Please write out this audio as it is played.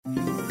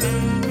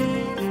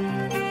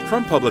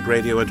From Public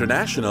Radio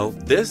International,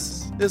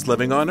 this is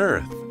Living on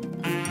Earth.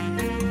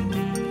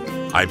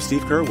 I'm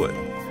Steve Curwood.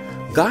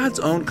 God's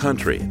own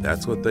country,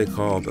 that's what they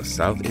call the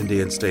South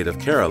Indian state of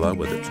Kerala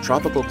with its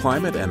tropical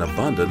climate and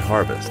abundant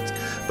harvests.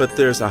 But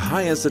there's a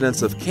high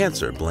incidence of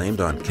cancer blamed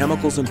on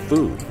chemicals in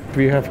food.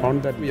 We have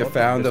found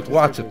that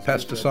lots of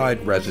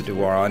pesticide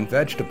residue are on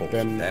vegetables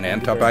and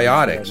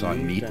antibiotics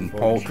on meat and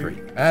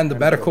poultry. And the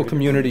medical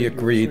community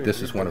agreed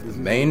this is one of the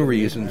main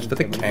reasons for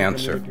the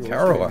cancer.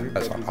 Kerala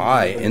has a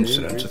high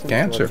incidence of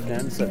cancer.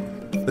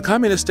 The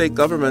communist state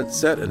government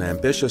set an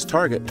ambitious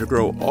target to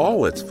grow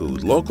all its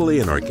food locally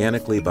and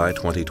organically by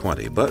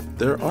 2020, but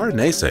there are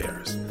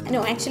naysayers.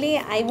 No, actually,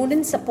 I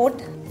wouldn't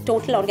support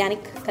total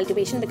organic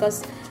cultivation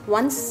because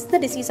once the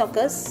disease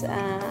occurs,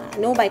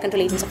 no biocontrol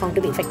agents are found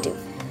to be effective.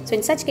 So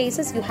in such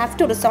cases, you have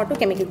to resort to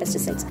chemical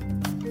pesticides.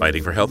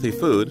 Fighting for healthy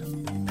food,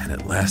 and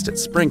at last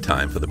it's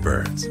springtime for the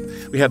birds.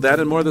 We have that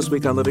and more this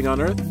week on Living on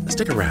Earth.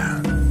 Stick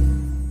around.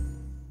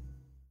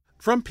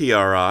 From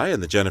PRI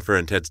and the Jennifer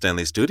and Ted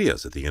Stanley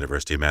studios at the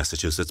University of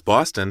Massachusetts,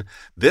 Boston,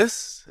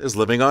 this is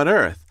Living on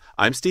Earth.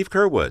 I'm Steve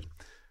Curwood.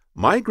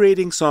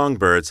 Migrating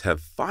songbirds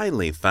have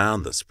finally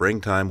found the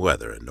springtime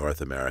weather in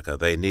North America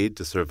they need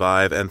to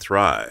survive and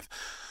thrive.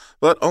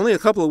 But only a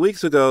couple of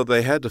weeks ago,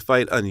 they had to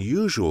fight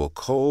unusual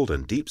cold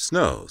and deep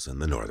snows in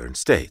the northern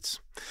states.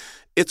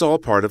 It's all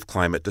part of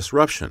climate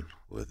disruption,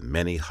 with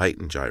many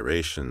heightened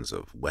gyrations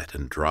of wet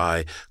and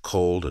dry,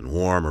 cold and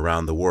warm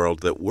around the world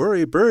that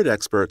worry bird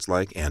experts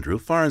like Andrew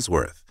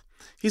Farnsworth.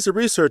 He's a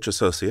research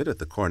associate at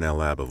the Cornell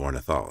Lab of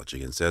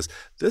Ornithology and says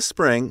this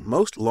spring,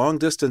 most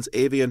long-distance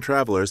avian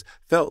travelers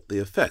felt the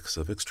effects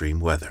of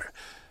extreme weather.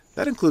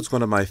 That includes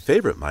one of my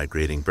favorite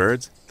migrating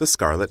birds, the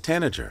scarlet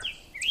tanager.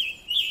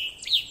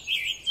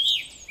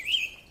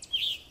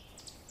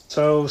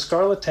 So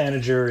scarlet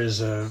tanager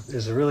is a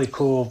really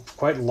cool,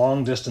 quite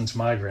long-distance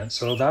migrant.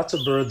 So that's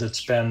a bird that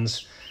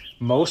spends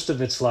most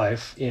of its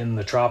life in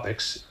the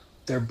tropics.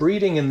 They're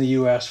breeding in the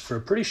U.S. for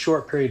a pretty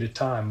short period of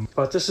time,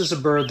 but this is a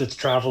bird that's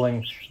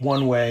traveling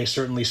one way,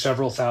 certainly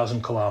several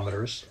thousand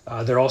kilometers.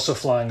 They're also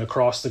flying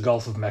across the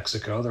Gulf of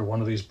Mexico. They're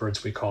one of these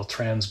birds we call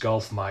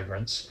trans-Gulf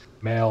migrants.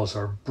 Males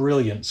are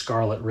brilliant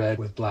scarlet red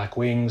with black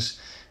wings,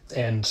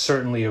 and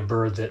certainly a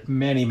bird that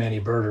many, many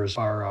birders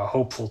are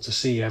hopeful to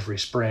see every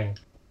spring.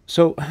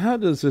 So how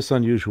does this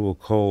unusual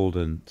cold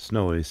and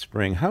snowy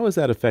spring, how has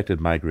that affected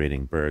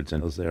migrating birds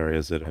in those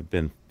areas that have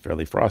been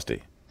fairly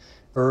frosty?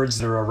 Birds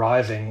that are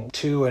arriving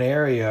to an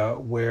area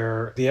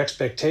where the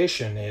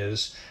expectation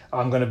is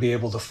I'm going to be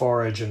able to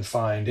forage and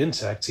find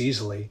insects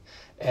easily.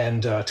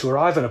 And to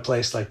arrive in a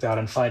place like that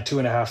and find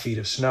 2.5 feet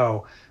of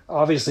snow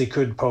obviously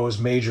could pose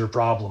major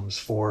problems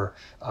for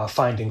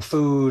finding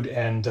food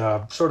and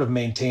sort of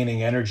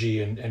maintaining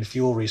energy and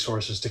fuel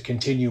resources to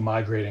continue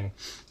migrating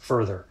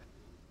further.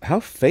 How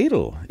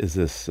fatal is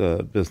this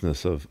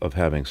business of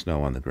having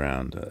snow on the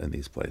ground in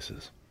these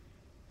places?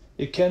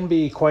 It can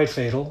be quite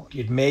fatal.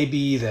 It may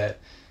be that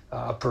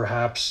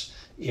perhaps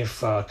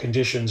if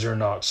conditions are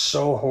not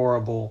so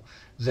horrible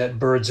that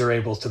birds are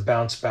able to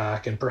bounce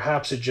back, and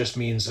perhaps it just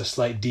means a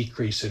slight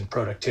decrease in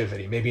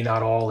productivity. Maybe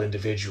not all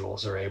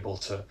individuals are able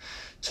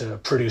to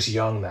produce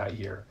young that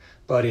year.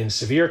 But in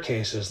severe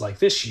cases like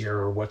this year,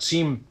 or what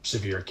seem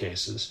severe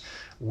cases,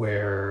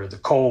 where the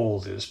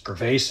cold is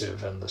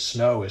pervasive and the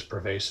snow is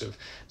pervasive,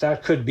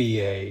 that could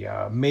be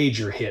a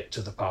major hit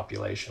to the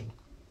population.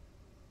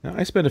 Now,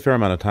 I spent a fair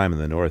amount of time in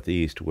the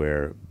Northeast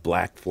where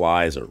black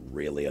flies are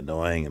really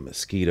annoying and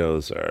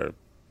mosquitoes are,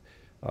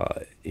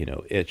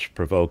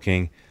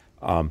 itch-provoking.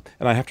 And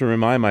I have to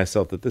remind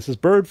myself that this is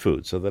bird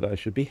food, so that I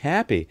should be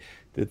happy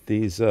that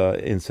these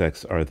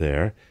insects are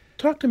there.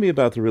 Talk to me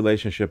about the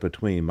relationship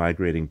between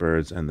migrating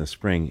birds and the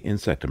spring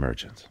insect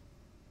emergence.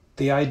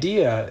 The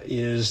idea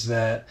is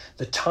that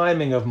the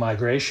timing of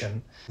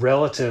migration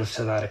relative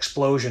to that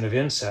explosion of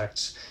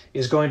insects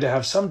is going to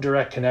have some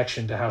direct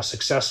connection to how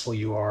successful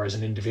you are as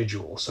an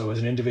individual. So as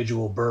an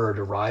individual bird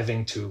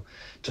arriving to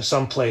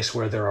some place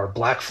where there are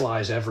black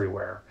flies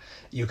everywhere,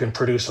 you can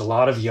produce a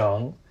lot of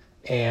young,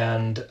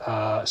 and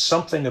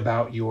something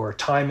about your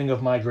timing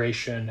of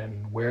migration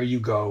and where you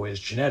go is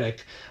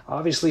genetic.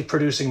 Obviously,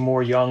 producing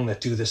more young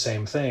that do the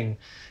same thing,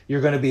 you're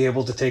going to be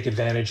able to take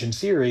advantage in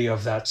theory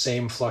of that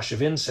same flush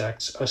of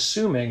insects,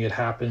 assuming it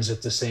happens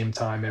at the same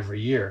time every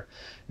year.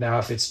 Now,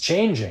 if it's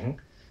changing,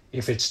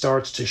 if it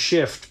starts to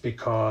shift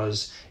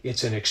because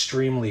it's an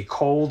extremely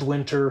cold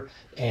winter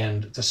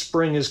and the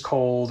spring is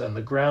cold and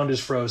the ground is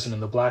frozen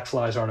and the black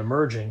flies aren't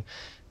emerging,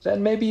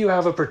 then maybe you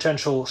have a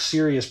potential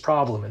serious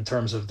problem in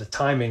terms of the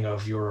timing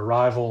of your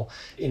arrival,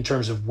 in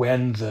terms of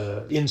when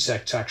the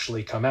insects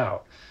actually come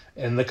out.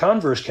 And the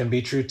converse can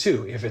be true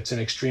too. If it's an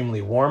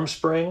extremely warm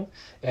spring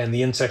and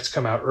the insects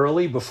come out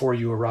early before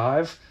you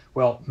arrive,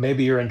 well,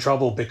 maybe you're in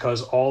trouble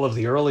because all of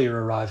the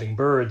earlier arriving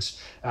birds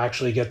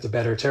actually get the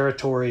better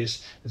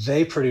territories,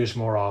 they produce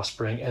more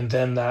offspring, and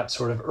then that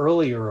sort of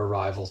earlier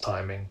arrival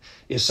timing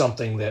is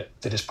something that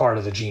is part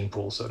of the gene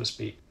pool, so to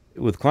speak.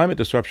 With climate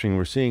disruption,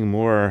 we're seeing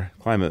more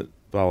climate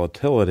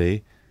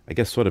volatility. I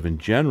guess sort of in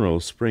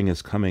general, spring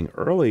is coming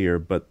earlier,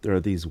 but there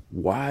are these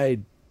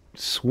wide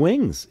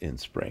swings in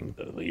spring.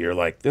 You're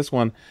like, this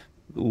one,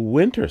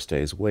 winter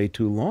stays way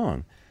too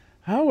long.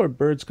 How are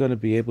birds going to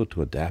be able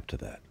to adapt to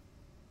that?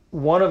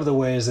 One of the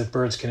ways that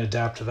birds can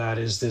adapt to that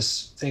is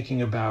this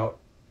thinking about,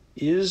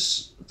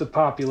 is the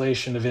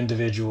population of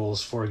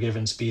individuals for a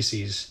given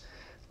species,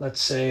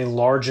 let's say,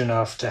 large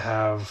enough to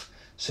have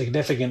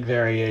significant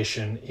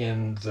variation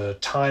in the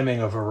timing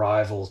of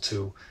arrival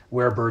to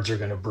where birds are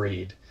going to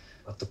breed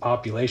at the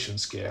population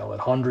scale, at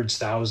hundreds,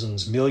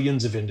 thousands,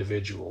 millions of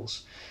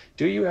individuals?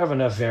 Do you have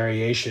enough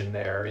variation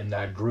there in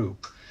that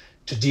group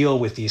to deal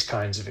with these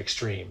kinds of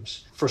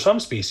extremes? For some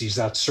species,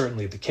 that's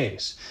certainly the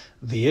case.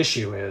 The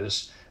issue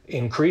is,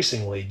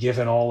 increasingly,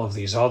 given all of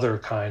these other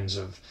kinds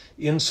of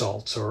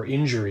insults or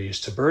injuries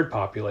to bird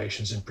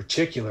populations, in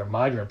particular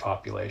migrant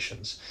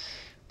populations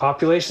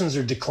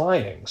are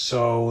declining.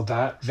 So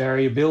that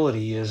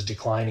variability is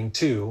declining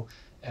too.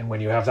 And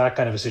when you have that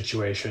kind of a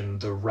situation,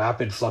 the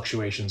rapid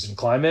fluctuations in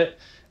climate,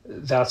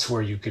 that's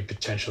where you could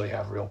potentially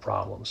have real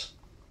problems.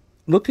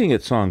 Looking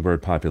at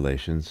songbird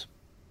populations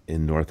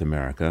in North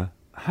America,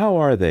 how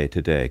are they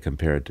today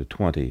compared to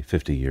 20,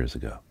 50 years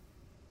ago?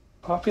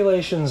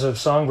 Populations of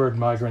songbird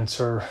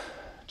migrants are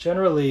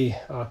generally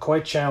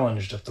quite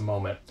challenged at the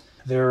moment.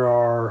 There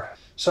are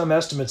some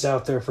estimates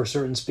out there for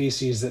certain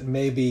species that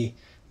maybe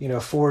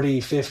 40,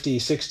 50,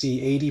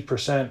 60,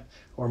 80%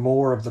 or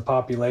more of the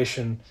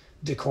population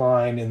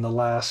decline in the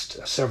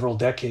last several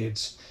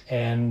decades.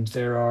 And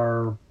there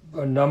are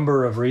a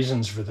number of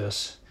reasons for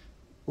this.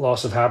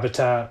 Loss of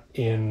habitat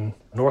in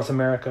North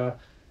America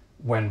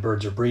when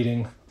birds are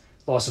breeding,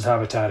 loss of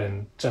habitat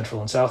in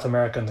Central and South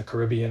America and the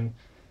Caribbean,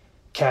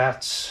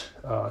 cats,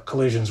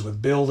 collisions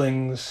with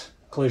buildings,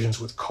 collisions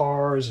with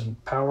cars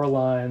and power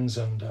lines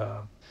and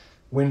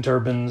wind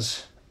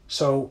turbines.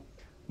 So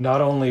not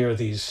only are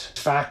these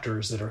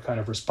factors that are kind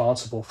of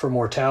responsible for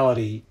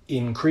mortality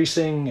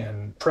increasing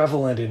and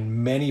prevalent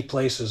in many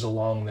places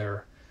along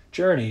their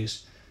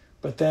journeys,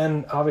 but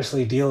then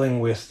obviously dealing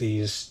with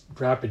these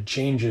rapid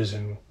changes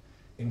in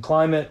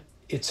climate,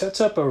 it sets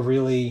up a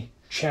really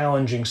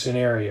challenging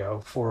scenario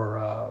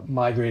for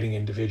migrating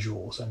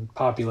individuals and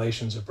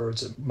populations of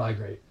birds that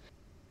migrate.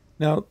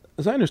 Now,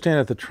 as I understand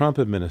it, the Trump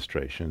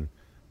administration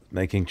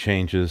making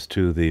changes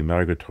to the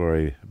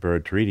Migratory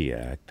Bird Treaty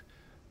Act,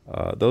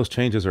 those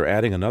changes are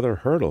adding another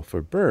hurdle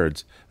for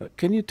birds.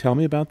 Can you tell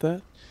me about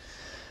that?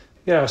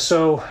 Yeah,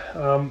 so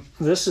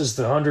this is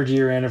the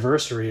 100-year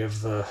anniversary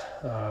of the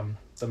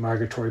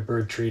Migratory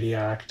Bird Treaty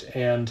Act,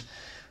 and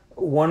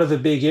one of the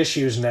big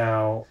issues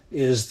now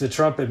is the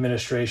Trump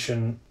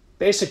administration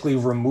basically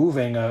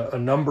removing a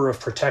number of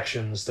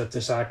protections that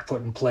this act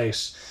put in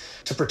place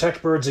to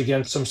protect birds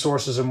against some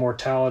sources of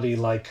mortality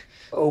like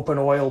open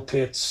oil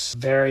pits,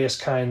 various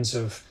kinds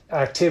of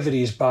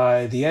activities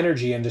by the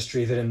energy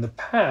industry that in the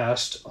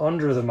past,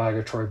 under the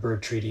Migratory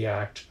Bird Treaty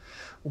Act,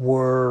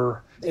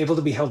 were able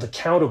to be held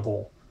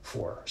accountable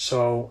for.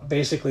 So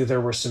basically there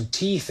were some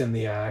teeth in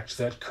the act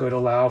that could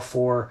allow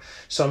for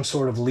some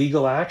sort of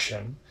legal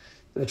action.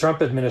 The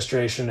Trump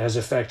administration has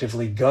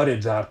effectively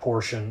gutted that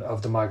portion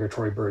of the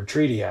Migratory Bird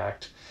Treaty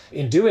Act.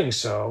 In doing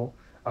so,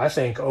 I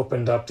think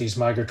opened up these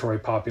migratory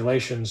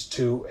populations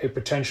to a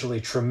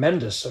potentially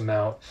tremendous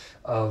amount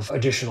of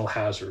additional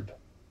hazard.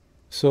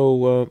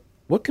 So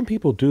what can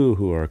people do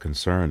who are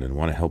concerned and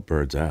want to help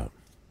birds out?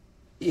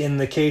 In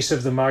the case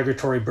of the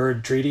Migratory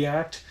Bird Treaty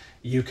Act,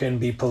 you can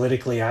be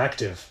politically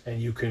active and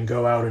you can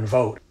go out and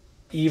vote.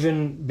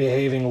 Even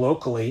behaving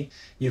locally,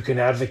 you can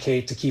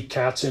advocate to keep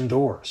cats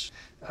indoors.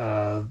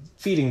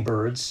 Feeding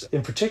birds,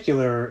 in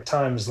particular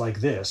times like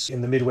this,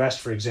 in the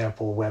Midwest, for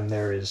example, when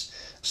there is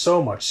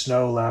so much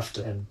snow left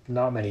and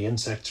not many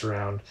insects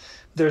around,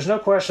 there's no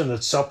question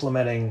that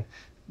supplementing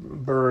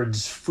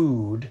birds'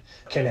 food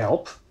can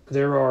help.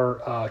 There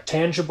are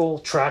tangible,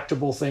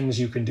 tractable things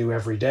you can do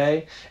every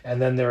day,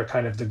 and then there are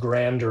kind of the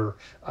grander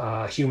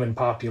human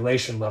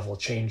population level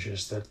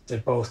changes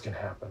that both can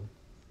happen.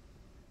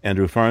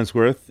 Andrew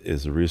Farnsworth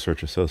is a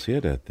research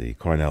associate at the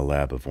Cornell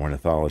Lab of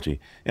Ornithology.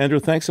 Andrew,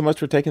 thanks so much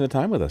for taking the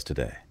time with us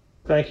today.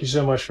 Thank you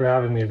so much for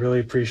having me. Really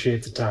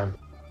appreciate the time.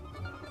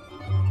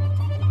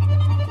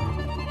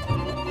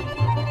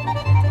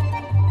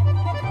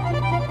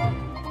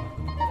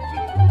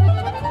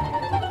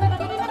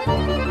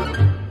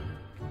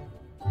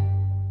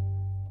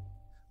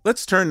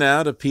 Let's turn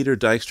now to Peter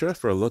Dykstra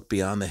for a look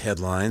beyond the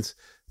headlines.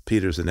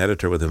 Peter's an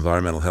editor with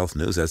Environmental Health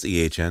News, that's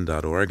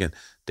ehn.org and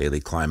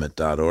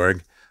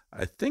dailyclimate.org.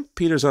 I think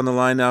Peter's on the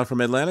line now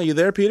from Atlanta. You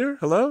there, Peter?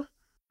 Hello?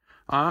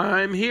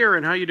 I'm here,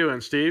 and how you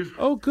doing, Steve?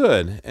 Oh,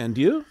 good. And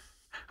you?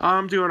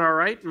 I'm doing all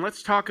right, and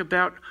let's talk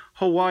about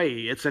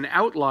Hawaii. It's an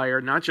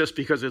outlier, not just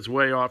because it's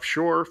way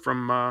offshore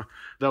from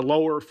the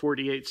lower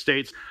 48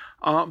 states,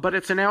 but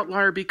it's an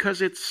outlier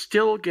because it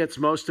still gets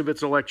most of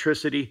its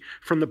electricity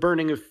from the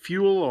burning of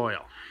fuel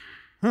oil.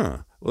 Huh.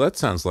 Well, that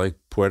sounds like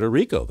Puerto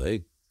Rico.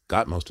 They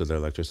got most of their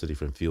electricity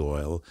from fuel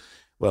oil.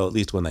 Well, at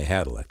least when they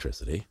had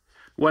electricity.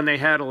 When they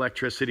had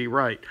electricity,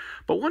 right.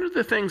 But one of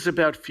the things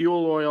about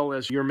fuel oil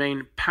as your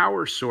main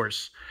power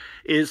source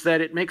is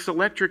that it makes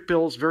electric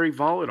bills very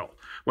volatile.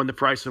 When the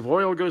price of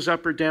oil goes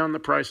up or down, the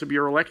price of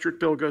your electric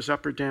bill goes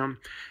up or down.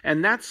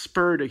 And that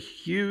spurred a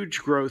huge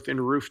growth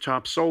in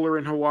rooftop solar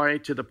in Hawaii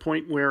to the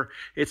point where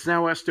it's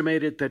now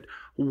estimated that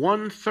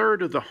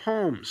 1/3 of the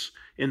homes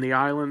in the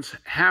islands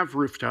have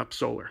rooftop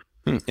solar.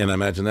 And I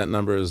imagine that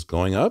number is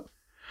going up?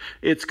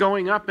 It's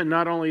going up, and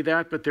not only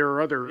that, but there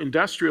are other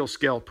industrial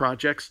scale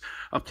projects.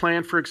 A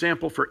plan, for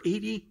example, for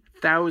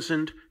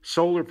 80,000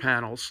 solar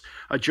panels,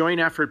 a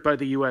joint effort by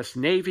the U.S.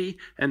 Navy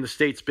and the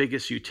state's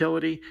biggest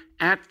utility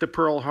at the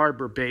Pearl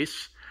Harbor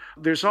base.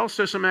 There's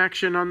also some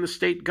action on the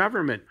state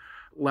government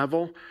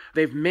level.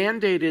 They've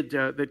mandated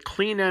that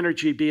clean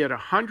energy be at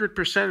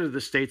 100% of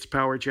the state's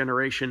power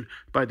generation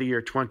by the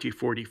year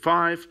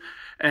 2045,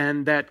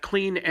 and that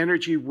clean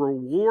energy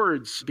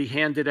rewards be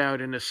handed out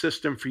in a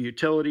system for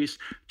utilities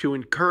to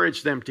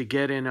encourage them to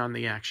get in on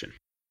the action.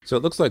 So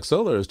it looks like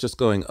solar is just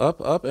going up,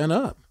 up, and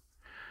up.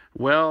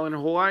 Well, in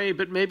Hawaii,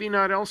 but maybe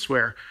not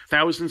elsewhere.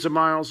 Thousands of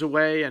miles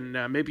away and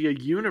maybe a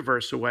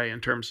universe away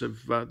in terms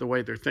of the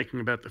way they're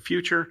thinking about the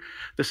future.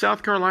 The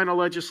South Carolina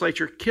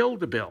legislature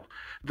killed a bill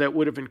that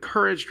would have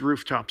encouraged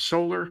rooftop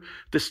solar.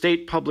 The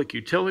State Public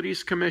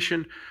Utilities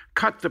Commission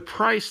cut the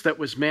price that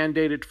was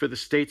mandated for the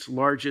state's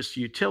largest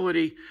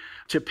utility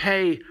to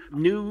pay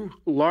new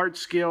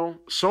large-scale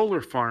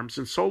solar farms.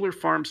 And solar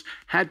farms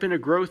had been a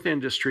growth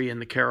industry in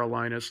the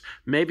Carolinas,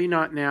 maybe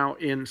not now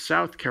in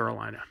South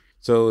Carolina.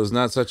 So it's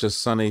not such a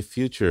sunny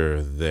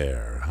future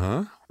there,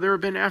 huh? There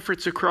have been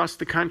efforts across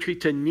the country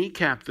to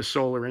kneecap the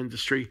solar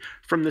industry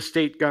from the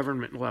state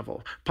government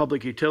level,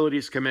 public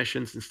utilities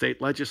commissions and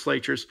state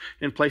legislatures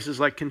in places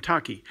like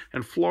Kentucky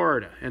and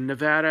Florida and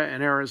Nevada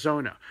and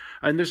Arizona.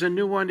 And there's a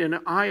new one in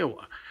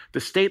Iowa.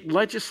 The state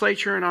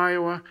legislature in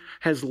Iowa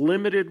has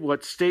limited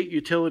what state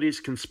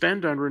utilities can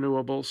spend on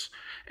renewables,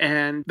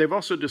 and they've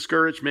also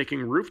discouraged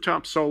making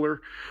rooftop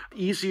solar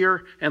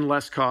easier and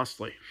less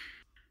costly.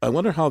 I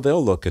wonder how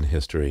they'll look in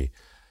history.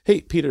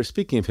 Hey, Peter,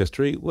 speaking of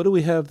history, what do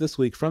we have this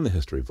week from the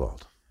History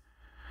Vault?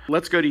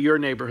 Let's go to your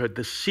neighborhood,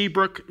 the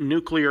Seabrook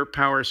Nuclear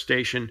Power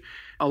Station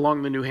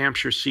along the New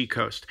Hampshire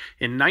seacoast.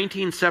 In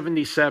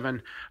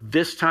 1977,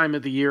 this time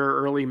of the year,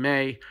 early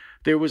May,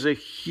 there was a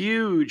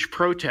huge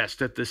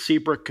protest at the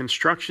Seabrook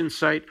construction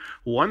site.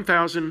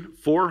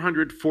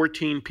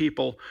 1,414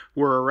 people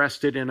were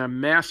arrested in a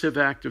massive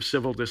act of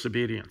civil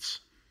disobedience.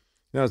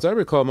 Now, as I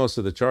recall, most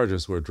of the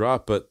charges were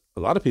dropped, but a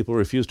lot of people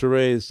refused to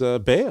raise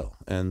bail,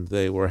 and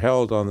they were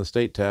held on the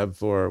state tab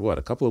for,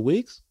 a couple of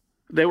weeks?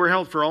 They were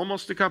held for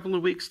almost a couple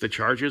of weeks. The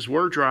charges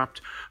were dropped,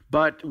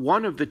 but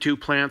one of the two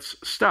plants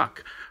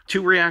stuck.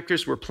 2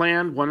 reactors were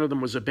planned. One of them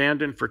was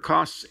abandoned for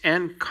costs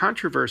and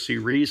controversy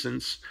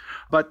reasons.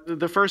 But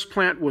the first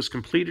plant was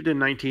completed in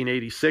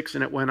 1986,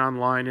 and it went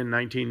online in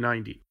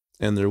 1990.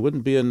 And there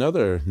wouldn't be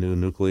another new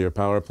nuclear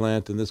power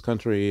plant in this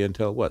country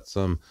until,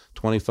 some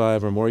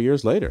 25 or more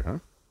years later, huh?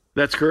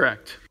 That's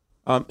correct.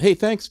 Hey,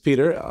 thanks,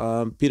 Peter.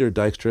 Peter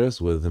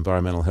Dykstra with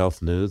Environmental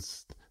Health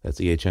News. That's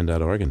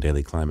ehn.org and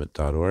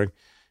dailyclimate.org.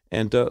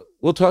 And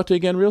we'll talk to you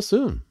again real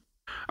soon.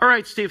 All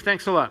right, Steve,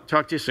 thanks a lot.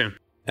 Talk to you soon.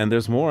 And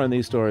there's more on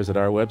these stories at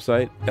our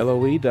website,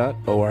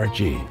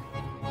 loe.org.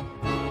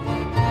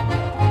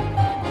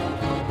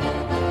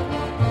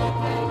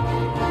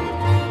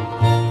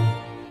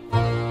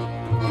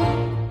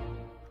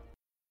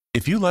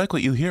 If you like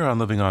what you hear on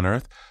Living on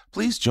Earth,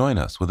 please join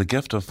us with a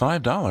gift of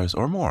 $5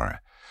 or more.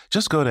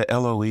 Just go to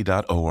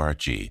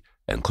loe.org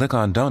and click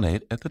on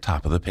Donate at the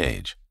top of the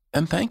page.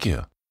 And thank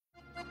you.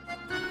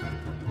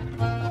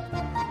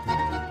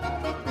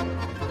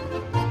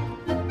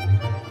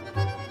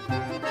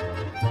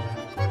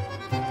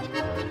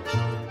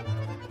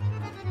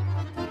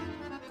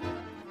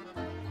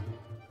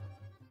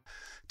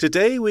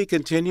 Today, we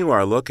continue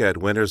our look at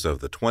winners of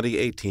the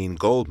 2018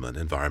 Goldman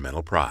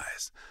Environmental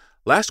Prize.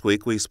 Last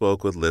week, we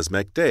spoke with Liz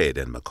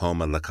McDade and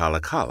Makoma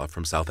Lakalakala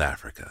from South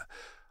Africa.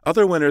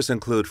 Other winners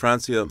include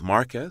Francia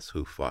Marquez,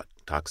 who fought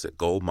toxic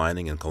gold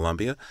mining in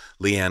Colombia,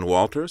 Leanne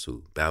Walters,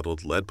 who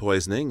battled lead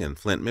poisoning in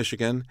Flint,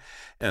 Michigan,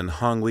 and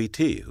Hong Wei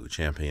Ti, who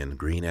championed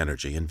green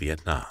energy in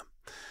Vietnam.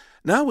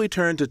 Now we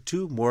turn to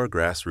 2 more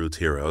grassroots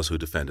heroes who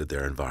defended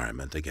their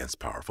environment against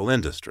powerful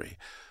industry.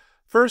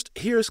 First,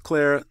 here's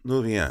Claire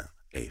Nouvien,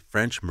 a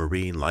French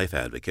marine life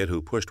advocate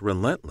who pushed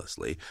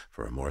relentlessly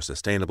for a more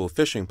sustainable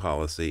fishing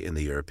policy in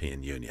the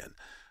European Union.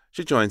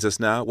 She joins us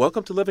now.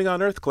 Welcome to Living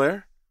on Earth,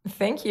 Claire.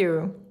 Thank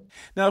you.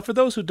 Now, for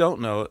those who don't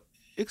know,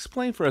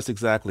 explain for us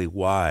exactly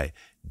why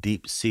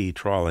deep-sea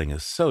trawling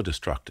is so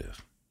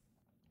destructive.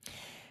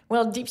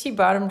 Well, deep-sea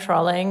bottom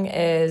trawling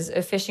is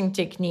a fishing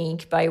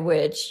technique by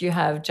which you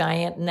have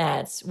giant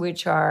nets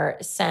which are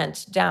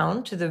sent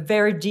down to the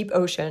very deep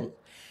ocean,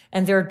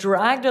 and they're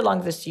dragged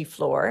along the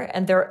seafloor,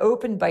 and they're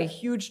opened by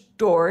huge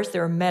doors.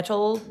 They're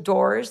metal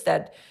doors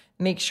that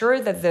make sure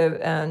that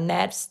the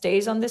net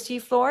stays on the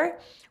seafloor,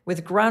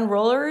 with ground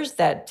rollers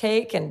that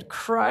take and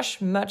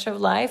crush much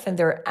of life, and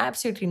they're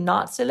absolutely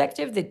not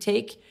selective. They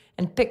take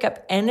and pick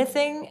up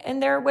anything in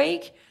their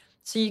wake.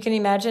 So you can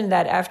imagine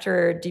that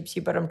after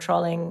deep-sea bottom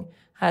trawling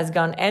has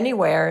gone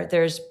anywhere,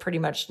 there's pretty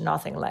much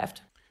nothing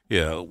left.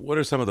 Yeah, what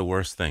are some of the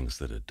worst things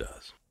that it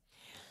does?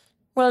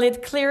 Well,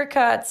 it clear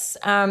cuts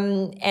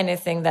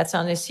anything that's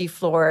on the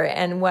seafloor.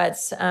 And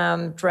what's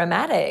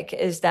dramatic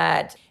is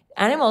that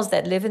animals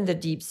that live in the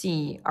deep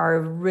sea are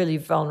really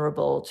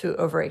vulnerable to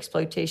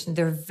overexploitation.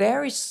 They're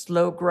very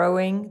slow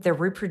growing. They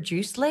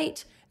reproduce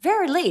late,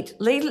 very late,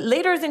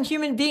 later than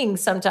human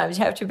beings sometimes.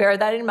 You have to bear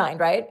that in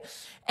mind, right?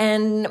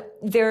 And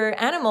there are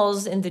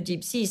animals in the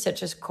deep sea,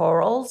 such as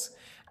corals,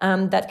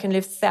 that can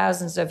live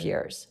thousands of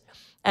years.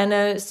 And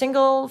a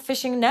single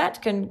fishing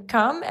net can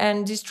come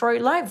and destroy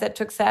life that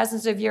took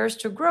thousands of years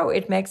to grow.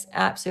 It makes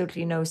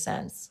absolutely no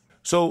sense.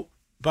 So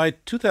by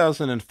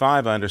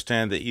 2005, I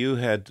understand that you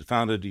had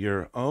founded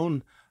your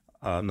own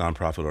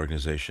nonprofit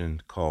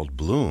organization called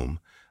Bloom.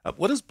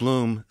 What does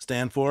Bloom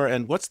stand for,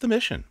 and what's the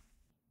mission?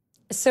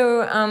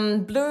 So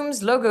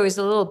Bloom's logo is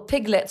a little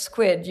piglet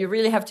squid. You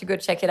really have to go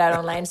check it out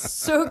online.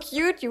 So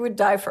cute, you would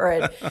die for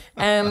it.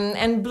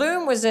 And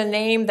Bloom was a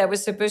name that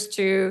was supposed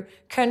to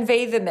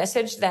convey the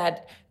message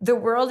that the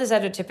world is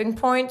at a tipping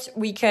point.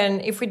 We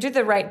can, if we do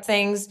the right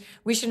things,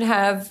 we should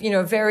have,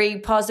 very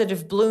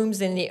positive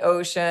blooms in the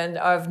ocean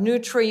of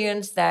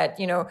nutrients that,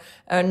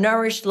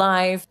 nourish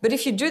life. But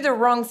if you do the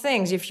wrong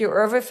things, if you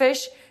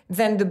overfish,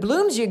 then the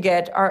blooms you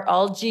get are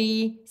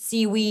algae,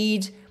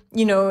 seaweed,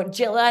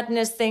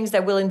 gelatinous things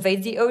that will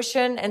invade the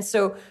ocean. And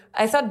so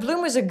I thought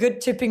Bloom was a good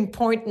tipping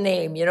point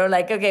name,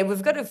 okay,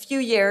 we've got a few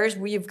years,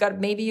 we've got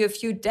maybe a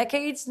few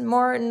decades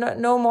more,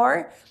 no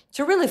more,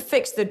 to really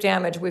fix the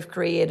damage we've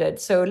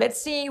created. So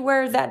let's see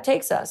where that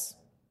takes us.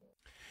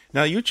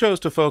 Now, you chose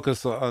to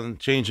focus on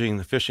changing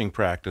the fishing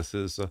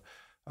practices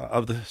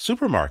of the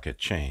supermarket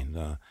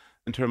chain,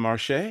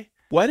 Intermarché.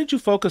 Why did you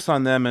focus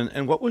on them,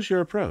 and what was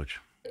your approach?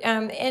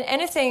 And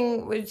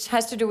anything which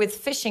has to do with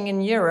fishing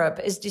in Europe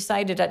is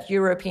decided at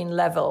European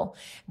level.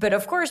 But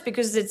of course,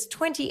 because it's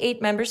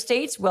 28 member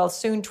states, well,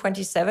 soon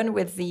 27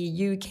 with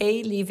the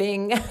UK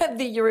leaving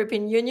the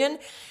European Union,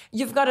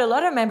 you've got a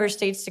lot of member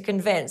states to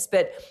convince,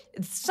 but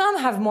some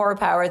have more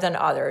power than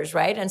others,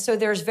 right? And so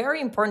there's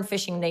very important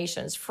fishing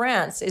nations.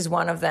 France is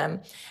one of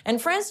them.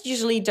 And France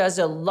usually does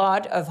a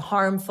lot of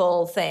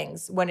harmful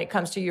things when it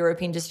comes to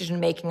European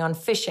decision-making on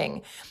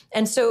fishing.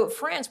 And so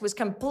France was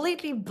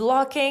completely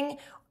blocking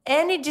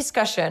any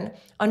discussion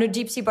on a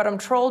deep-sea bottom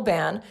troll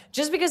ban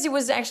just because it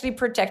was actually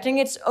protecting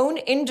its own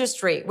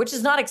industry, which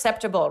is not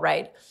acceptable,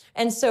 right?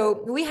 And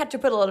so we had to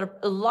put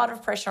a lot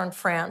of pressure on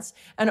France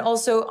and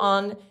also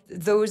on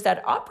those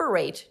that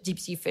operate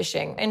deep-sea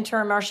fishing.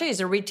 Intermarché is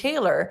a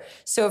retailer,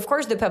 so of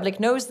course the public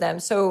knows them.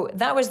 So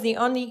that was the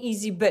only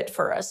easy bit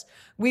for us.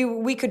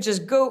 We could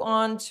just go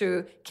on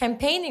to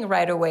campaigning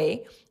right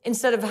away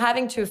instead of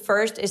having to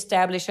first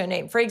establish a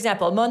name. For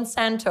example,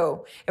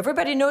 Monsanto.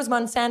 Everybody knows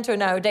Monsanto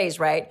nowadays,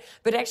 right?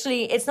 But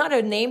actually, it's not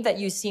a name that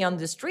you see on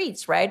the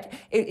streets, right?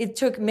 It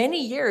took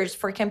many years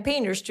for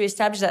campaigners to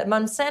establish that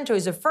Monsanto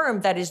is a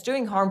firm that is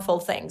doing harmful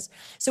things.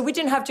 So we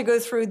didn't have to go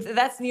through.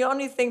 That's the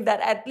only thing that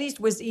at least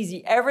was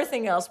easy.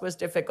 Everything else was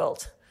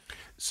difficult.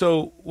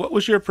 So what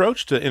was your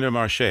approach to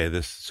Intermarché,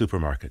 this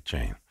supermarket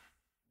chain?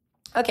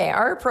 Okay,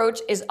 our approach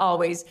is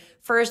always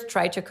first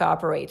try to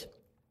cooperate.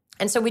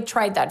 And so we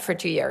tried that for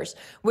 2 years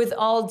with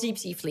all deep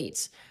sea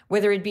fleets,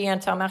 whether it be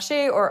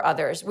Intermarché or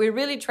others. We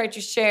really tried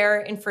to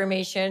share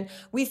information.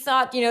 We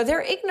thought,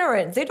 they're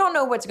ignorant. They don't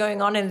know what's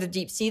going on in the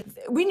deep sea.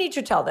 We need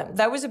to tell them.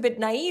 That was a bit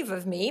naive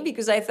of me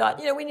because I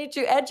thought, we need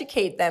to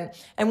educate them.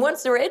 And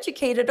once they're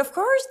educated, of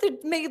course, they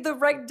made the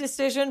right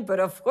decision, but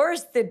of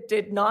course they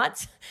did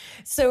not.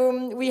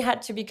 So we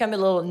had to become a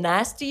little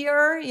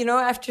nastier,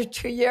 after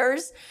 2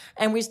 years.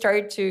 And we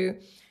started to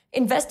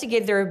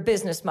investigate their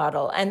business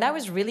model. And that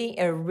was really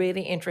a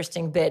really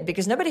interesting bit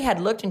because nobody had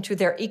looked into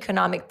their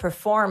economic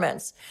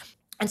performance.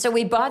 And so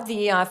we bought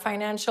the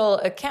financial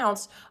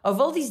accounts of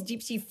all these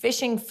deep sea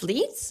fishing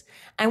fleets.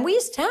 And we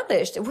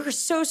established, we were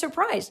so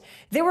surprised,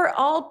 they were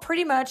all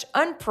pretty much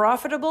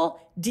unprofitable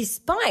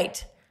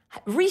despite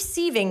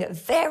receiving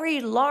very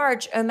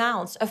large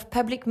amounts of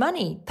public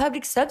money,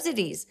 public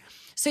subsidies.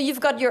 So you've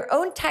got your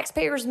own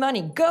taxpayers'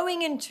 money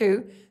going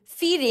into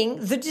feeding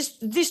the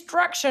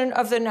destruction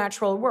of the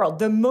natural world.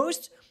 The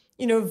most,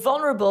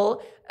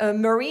 vulnerable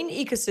marine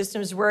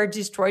ecosystems were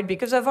destroyed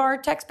because of our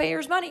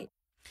taxpayers' money.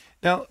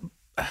 Now,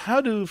 how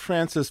do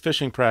France's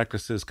fishing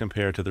practices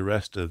compare to the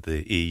rest of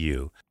the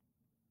EU?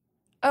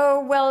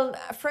 Oh, well,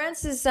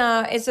 France is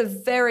a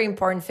very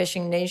important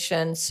fishing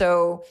nation.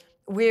 So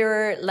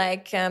we're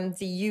like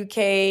the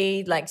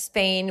UK, like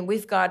Spain.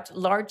 We've got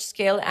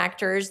large-scale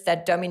actors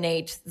that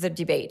dominate the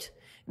debate.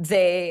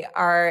 They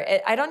are,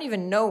 I don't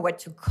even know what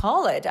to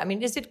call it. I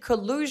mean, is it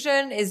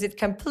collusion? Is it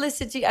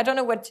complicity? I don't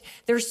know what,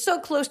 they're so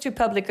close to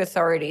public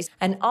authorities.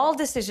 And all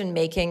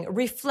decision-making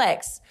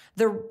reflects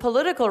the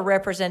political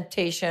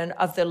representation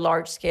of the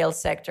large-scale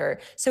sector.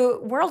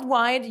 So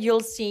worldwide,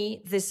 you'll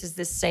see this is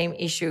the same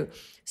issue.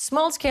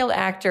 Small-scale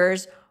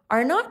actors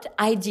are not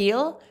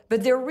ideal,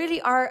 but they really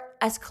are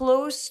as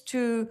close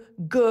to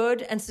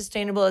good and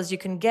sustainable as you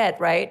can get,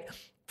 right?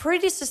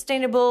 Pretty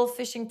sustainable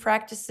fishing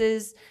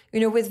practices,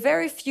 with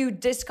very few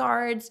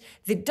discards.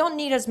 They don't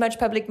need as much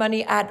public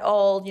money at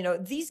all.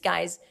 These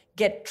guys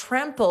get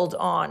trampled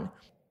on.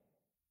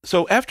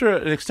 So after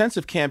an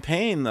extensive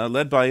campaign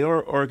led by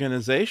your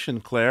organization,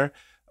 Claire,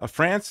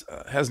 France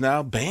has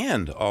now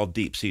banned all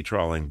deep-sea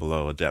trawling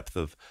below a depth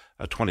of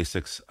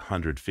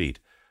 2,600 feet.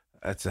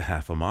 That's a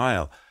half a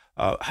mile.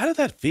 How did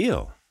that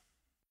feel?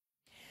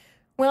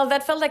 Well,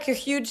 that felt like a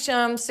huge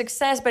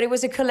success, but it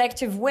was a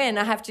collective win.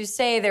 I have to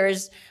say,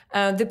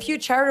 the Pew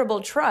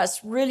Charitable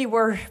Trust really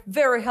were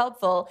very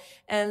helpful.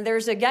 And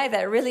there's a guy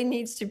that really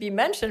needs to be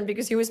mentioned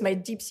because he was my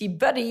deep sea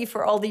buddy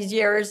for all these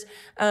years.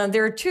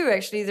 There are two,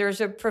 actually.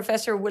 There's a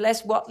Professor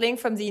Willis Watling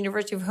from the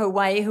University of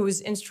Hawaii who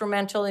was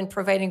instrumental in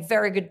providing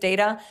very good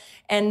data.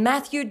 And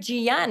Matthew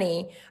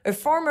Gianni, a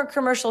former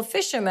commercial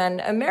fisherman,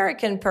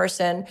 American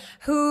person,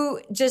 who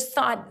just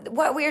thought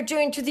what we are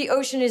doing to the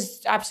ocean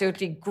is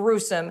absolutely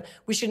gruesome.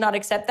 We should not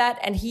accept that.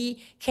 And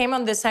he came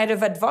on the side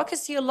of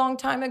advocacy a long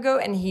time ago,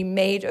 and he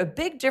made a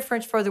big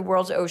difference for the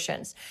world's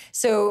oceans.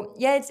 So,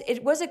 yeah,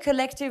 it was a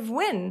collective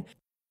win.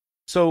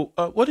 So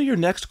what are your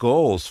next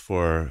goals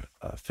for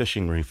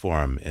fishing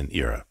reform in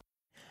Europe?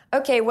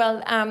 Okay,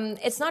 well,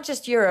 it's not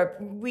just Europe.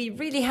 We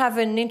really have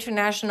an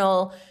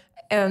international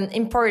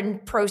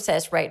important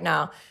process right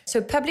now.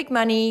 So public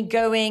money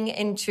going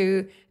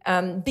into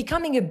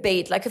becoming a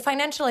bait, like a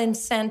financial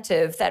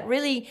incentive that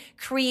really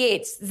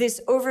creates this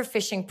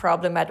overfishing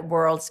problem at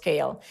world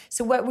scale.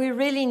 So what we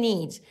really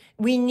need,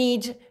 we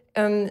need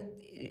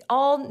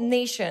all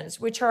nations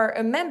which are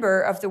a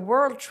member of the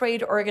World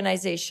Trade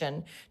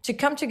Organization to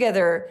come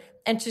together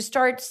and to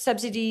start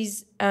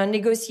subsidies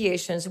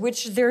negotiations,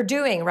 which they're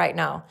doing right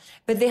now.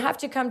 But they have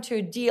to come to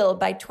a deal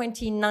by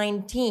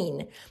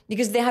 2019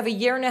 because they have a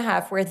year and a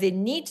half where they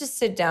need to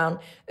sit down,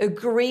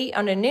 agree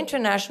on an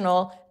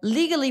international,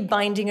 legally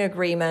binding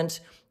agreement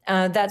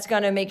that's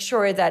going to make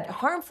sure that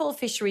harmful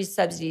fisheries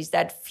subsidies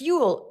that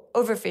fuel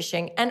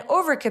overfishing and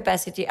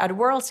overcapacity at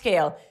world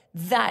scale,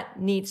 that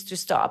needs to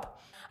stop.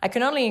 I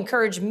can only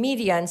encourage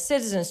media and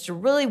citizens to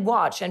really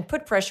watch and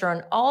put pressure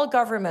on all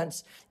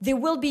governments. There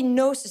will be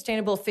no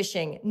sustainable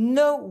fishing.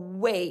 No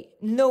way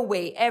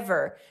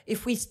ever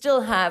if we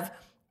still have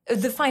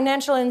the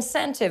financial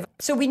incentive.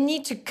 So we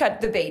need to cut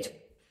the bait.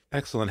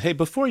 Excellent. Hey,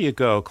 before you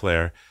go,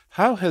 Claire,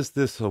 how has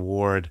this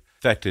award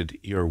affected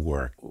your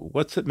work?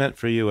 What's it meant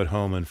for you at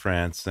home in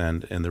France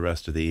and in the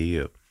rest of the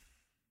EU?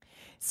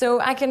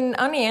 So I can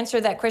only answer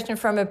that question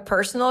from a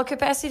personal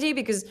capacity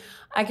because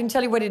I can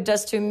tell you what it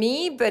does to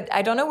me, but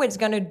I don't know what it's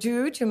going to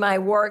do to my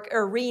work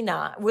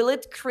arena. Will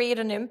it create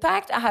an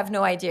impact? I have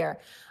no idea.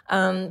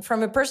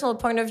 From a personal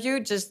point of view,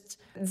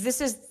 this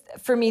is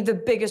for me the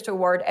biggest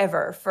award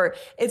ever.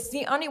 It's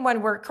the only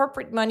one where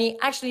corporate money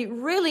actually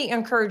really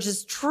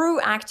encourages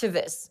true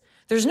activists.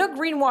 There's no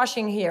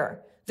greenwashing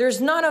here. There's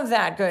none of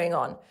that going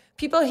on.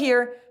 People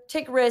here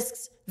take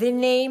risks. They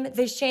name,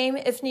 they shame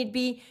if need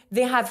be.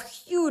 They have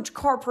huge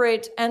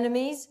corporate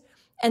enemies.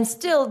 And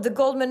still, the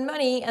Goldman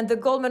money and the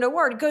Goldman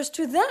Award goes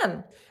to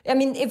them. I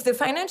mean, if the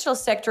financial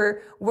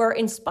sector were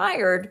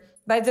inspired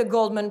by the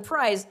Goldman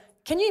Prize,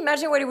 can you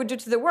imagine what it would do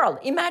to the world?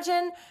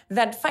 Imagine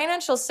that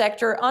financial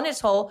sector on its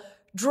whole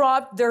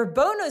dropped their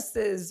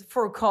bonuses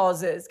for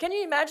causes. Can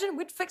you imagine?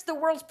 We'd fix the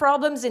world's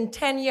problems in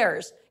 10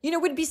 years.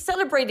 We'd be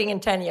celebrating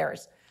in 10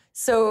 years.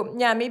 So,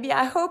 yeah, maybe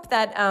I hope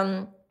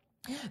that...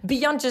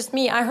 beyond just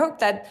me, I hope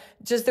that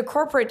just the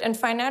corporate and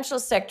financial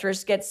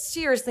sectors get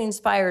seriously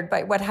inspired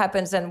by what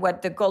happens and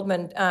what the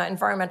Goldman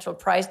Environmental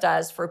Prize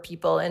does for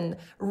people in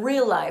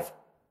real life.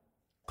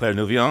 Claire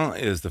Nouvion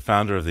is the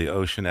founder of the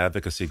ocean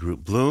advocacy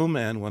group Bloom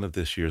and one of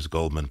this year's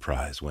Goldman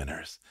Prize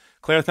winners.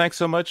 Claire, thanks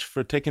so much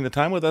for taking the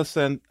time with us.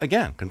 And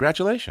again,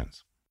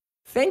 congratulations.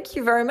 Thank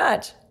you very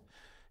much.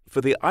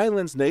 For the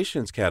Islands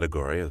Nations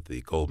category of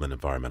the Goldman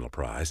Environmental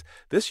Prize,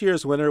 this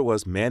year's winner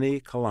was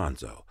Manny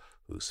Colanzo,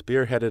 who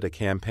spearheaded a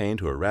campaign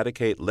to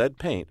eradicate lead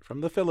paint from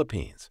the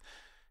Philippines.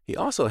 He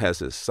also has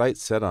his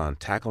sights set on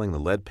tackling the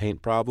lead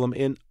paint problem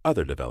in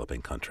other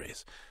developing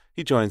countries.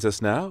 He joins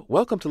us now.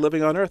 Welcome to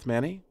Living on Earth,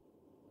 Manny.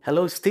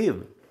 Hello,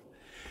 Steve.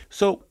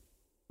 So,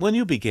 when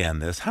you began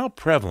this, how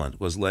prevalent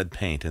was lead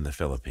paint in the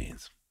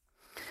Philippines?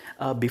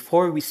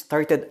 Before we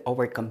started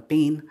our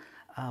campaign,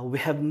 we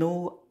have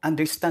no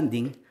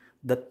understanding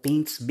that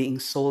paints being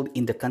sold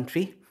in the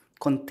country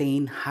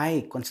contain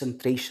high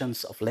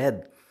concentrations of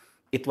lead.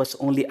 It was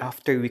only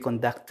after we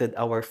conducted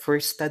our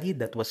first study,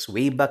 that was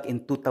way back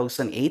in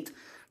 2008,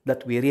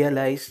 that we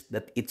realized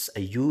that it's a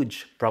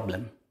huge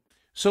problem.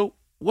 So,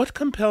 what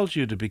compelled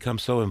you to become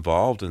so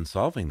involved in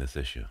solving this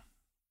issue?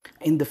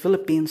 In the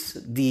Philippines,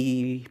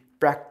 the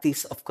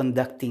practice of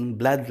conducting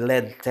blood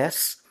lead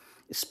tests,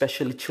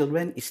 especially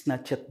children, is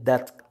not yet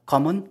that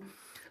common.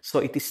 So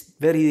it is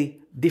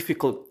very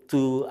difficult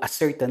to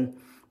ascertain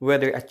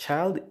whether a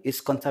child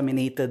is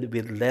contaminated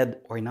with lead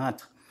or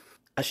not.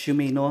 As you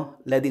may know,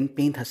 lead in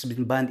paint has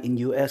been banned in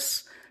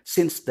US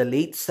since the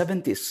late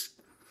 70s.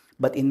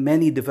 But in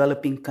many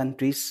developing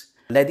countries,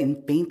 lead in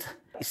paint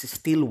is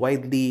still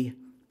widely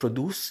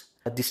produced,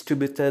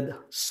 distributed,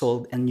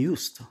 sold, and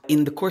used.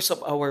 In the course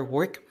of our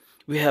work,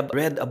 we have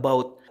read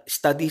about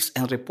studies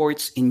and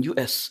reports in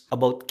US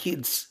about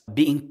kids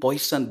being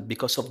poisoned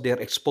because of their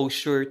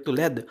exposure to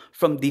lead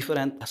from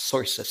different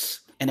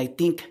sources. And I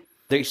think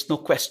There is no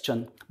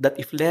question that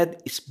if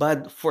lead is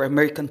bad for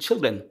American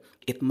children,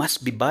 it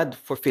must be bad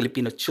for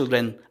Filipino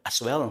children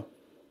as well.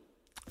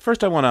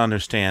 First, I want to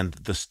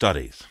understand the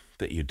studies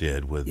that you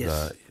did with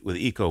Yes. with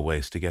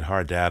eco-waste to get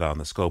hard data on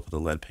the scope of the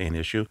lead paint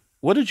issue.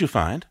 What did you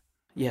find?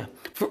 Yeah.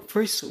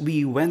 First,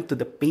 we went to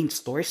the paint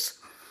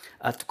stores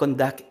to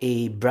conduct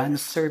a brand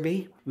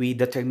survey. We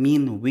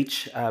determine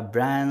which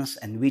brands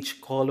and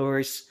which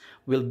colors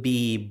will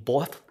be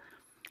bought.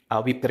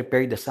 We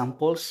prepared the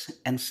samples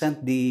and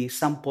sent the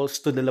samples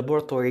to the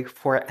laboratory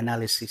for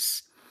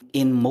analysis.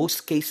 In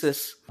most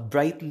cases,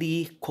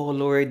 brightly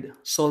colored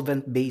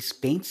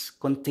solvent-based paints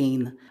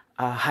contain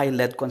high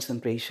lead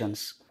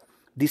concentrations.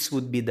 This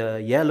would be the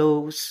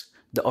yellows,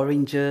 the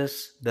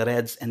oranges, the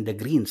reds, and the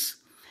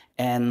greens.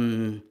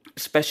 And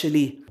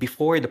especially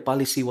before the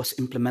policy was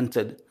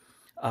implemented,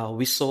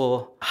 we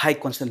saw high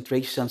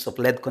concentrations of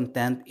lead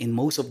content in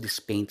most of these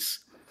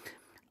paints.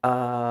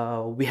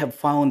 We have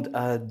found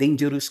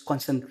dangerous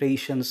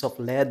concentrations of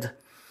lead,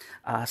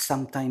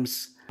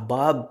 sometimes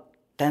above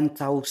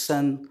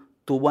 10,000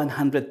 to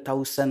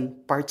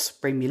 100,000 parts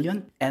per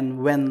million,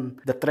 and when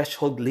the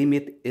threshold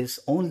limit is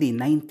only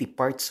 90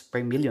 parts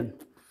per million.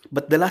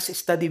 But the last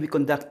study we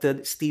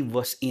conducted, Steve,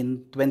 was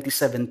in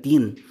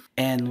 2017,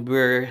 and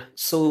we're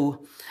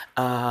so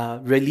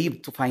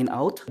relieved to find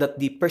out that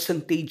the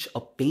percentage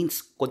of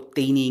paints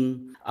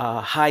containing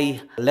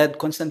high lead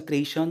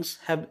concentrations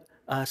have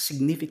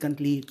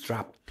significantly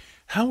dropped.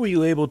 How were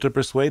you able to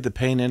persuade the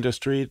paint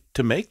industry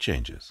to make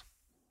changes?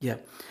 Yeah,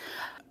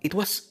 it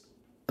was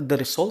the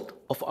result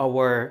of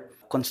our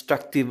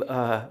constructive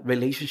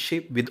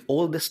relationship with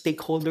all the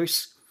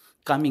stakeholders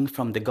coming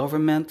from the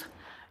government,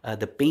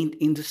 the paint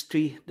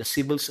industry, the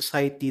civil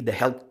society, the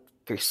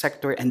healthcare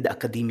sector, and the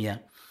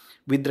academia.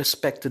 With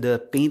respect to the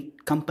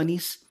paint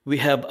companies, we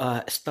have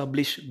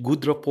established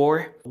good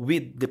rapport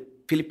with the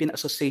Philippine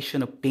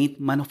Association of Paint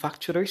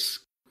Manufacturers.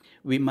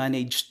 We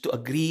managed to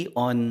agree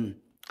on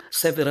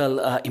several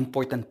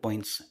important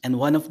points, and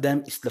one of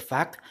them is the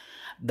fact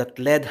that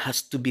lead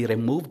has to be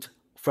removed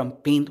from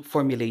paint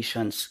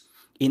formulations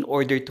in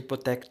order to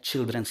protect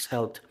children's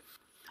health.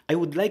 I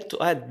would like to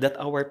add that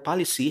our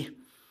policy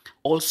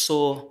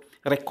also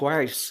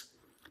requires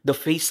the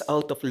phase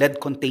out of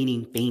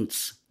lead-containing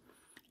paints.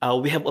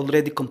 We have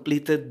already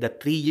completed the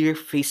 3-year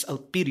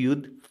phase-out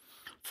period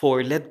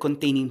for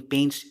lead-containing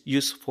paints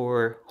used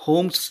for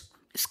homes,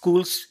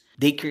 schools,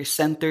 daycare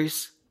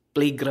centers,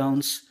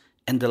 playgrounds,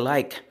 and the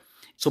like.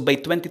 So by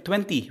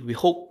 2020, we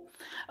hope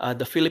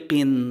the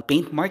Philippine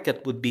paint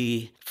market would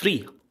be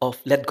free of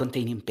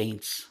lead-containing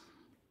paints.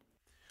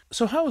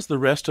 So how is the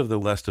rest of the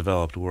less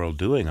developed world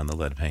doing on the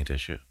lead paint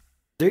issue?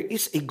 There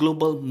is a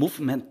global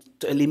movement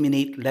to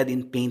eliminate lead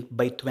in paint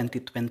by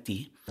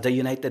 2020. The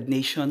United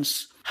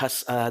Nations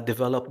has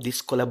developed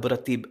this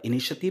collaborative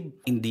initiative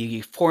in the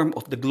form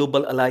of the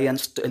Global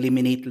Alliance to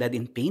Eliminate Lead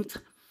in Paint,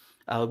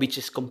 which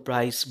is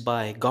comprised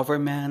by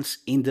governments,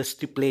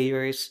 industry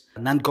players,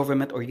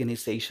 non-government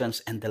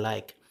organizations, and the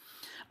like.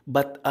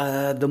 But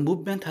the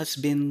movement has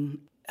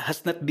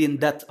not been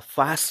that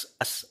fast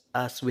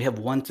as we have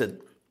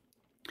wanted.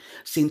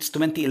 Since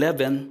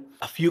 2011,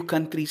 a few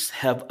countries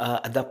have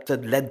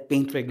adopted lead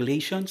paint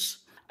regulations.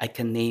 I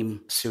can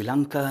name Sri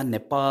Lanka,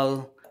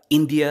 Nepal,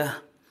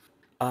 India,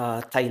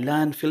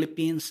 Thailand,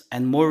 Philippines,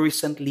 and more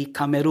recently,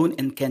 Cameroon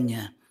and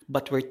Kenya.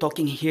 But we're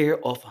talking here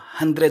of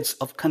hundreds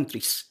of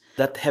countries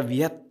that have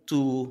yet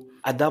to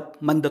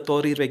adopt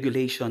mandatory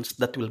regulations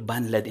that will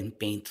ban lead in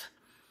paint.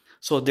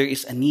 So there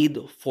is a need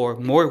for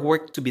more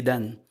work to be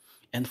done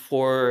and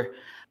for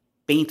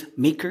paint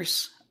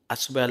makers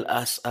as well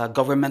as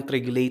government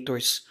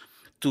regulators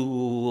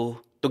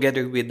to,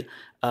 together with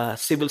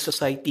civil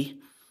society,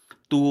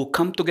 to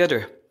come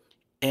together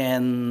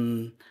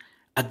and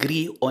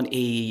agree on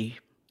a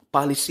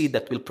policy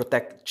that will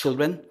protect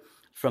children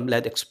from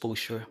lead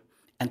exposure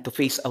and to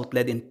phase out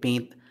lead in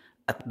paint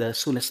at the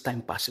soonest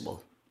time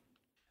possible.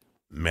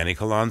 Manny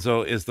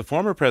Colonzo is the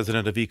former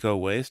president of Eco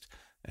Waste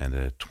and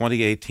a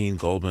 2018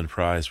 Goldman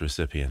Prize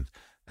recipient.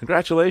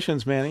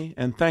 Congratulations, Manny,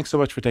 and thanks so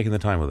much for taking the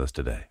time with us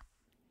today.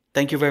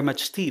 Thank you very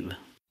much, Steve.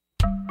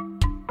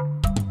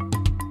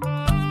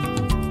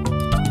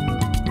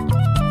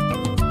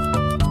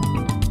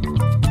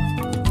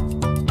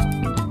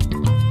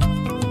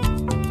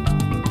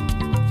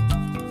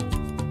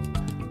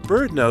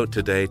 BirdNote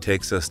today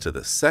takes us to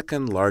the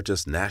second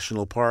largest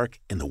national park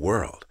in the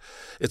world.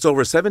 It's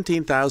over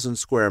 17,000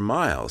 square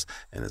miles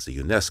and is a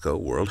UNESCO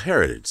World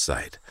Heritage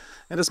Site.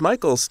 And as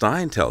Michael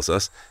Stein tells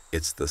us,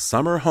 it's the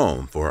summer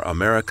home for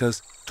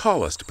America's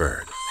tallest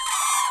bird.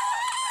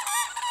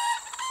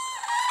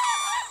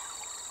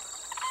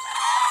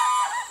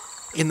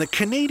 In the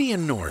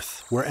Canadian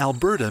North, where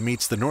Alberta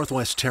meets the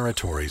Northwest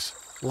Territories,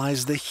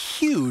 lies the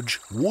huge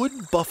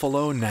Wood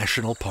Buffalo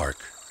National Park.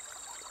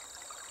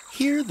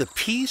 Here, the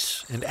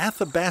Peace and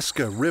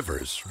Athabasca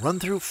rivers run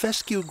through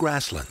fescue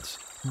grasslands,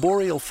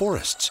 boreal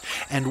forests,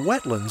 and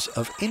wetlands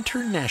of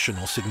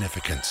international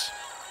significance.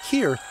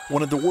 Here,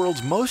 one of the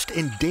world's most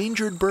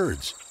endangered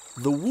birds,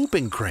 the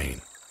whooping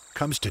crane,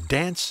 comes to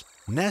dance,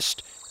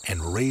 nest,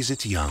 and raise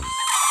its young.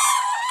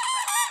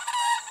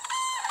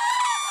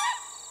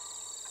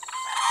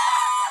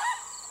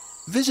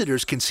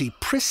 Visitors can see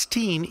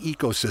pristine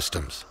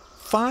ecosystems,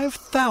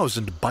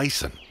 5,000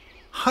 bison,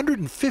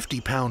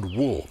 150-pound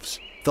wolves,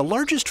 the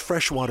largest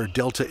freshwater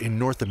delta in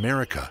North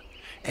America,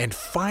 and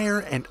fire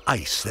and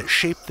ice that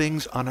shape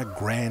things on a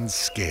grand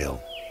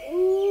scale.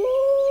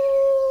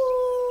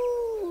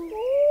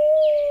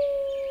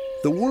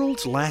 The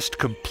world's last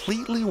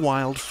completely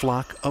wild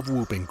flock of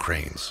whooping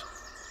cranes,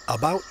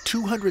 about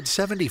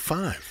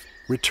 275,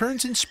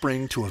 returns in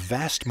spring to a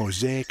vast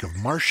mosaic of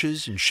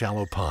marshes and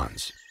shallow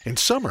ponds. In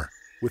summer,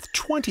 with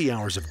 20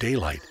 hours of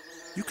daylight,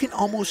 you can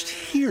almost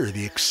hear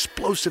the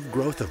explosive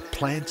growth of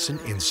plants and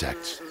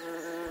insects.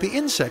 The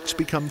insects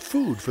become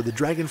food for the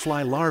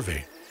dragonfly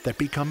larvae that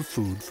become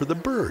food for the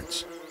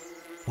birds.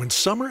 When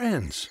summer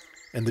ends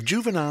and the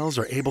juveniles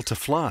are able to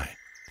fly,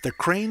 the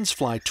cranes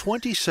fly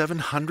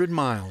 2,700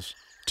 miles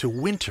to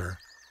winter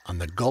on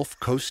the Gulf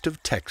Coast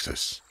of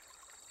Texas.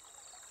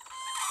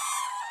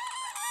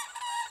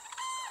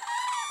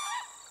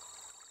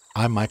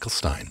 I'm Michael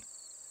Stein.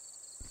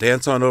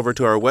 Dance on over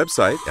to our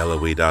website,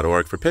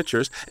 LOE.org, for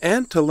pictures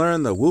and to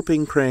learn the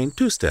whooping crane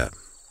two-step.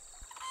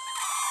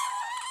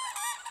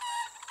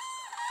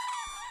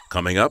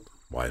 Coming up,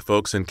 why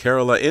folks in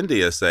Kerala,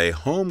 India say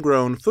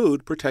homegrown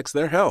food protects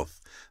their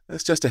health.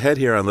 That's just ahead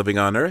here on Living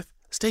on Earth.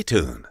 Stay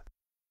tuned.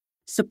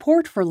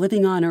 Support for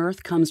Living on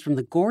Earth comes from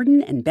the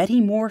Gordon and Betty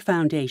Moore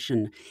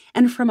Foundation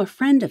and from a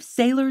friend of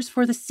Sailors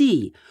for the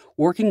Sea,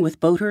 working with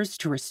boaters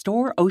to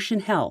restore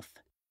ocean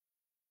health.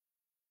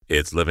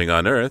 It's Living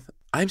on Earth.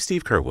 I'm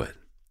Steve Kerwood.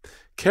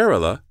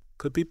 Kerala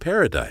could be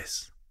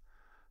paradise.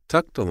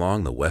 Tucked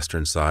along the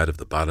western side of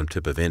the bottom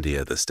tip of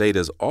India, the state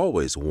is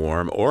always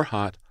warm or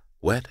hot,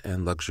 wet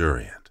and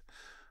luxuriant.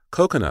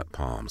 Coconut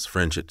palms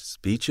fringe its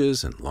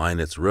beaches and line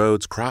its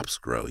roads, crops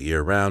grow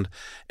year-round,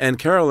 and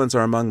Keralans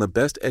are among the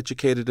best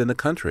educated in the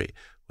country,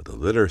 with a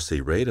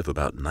literacy rate of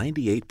about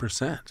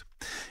 98%.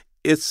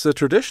 It's a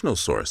traditional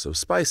source of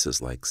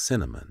spices like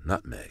cinnamon,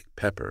 nutmeg,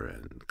 pepper,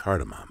 and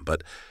cardamom,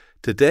 but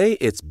today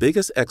its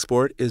biggest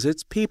export is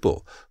its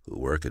people, who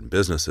work in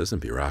businesses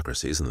and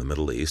bureaucracies in the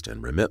Middle East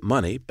and remit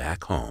money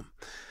back home.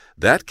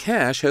 That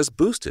cash has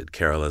boosted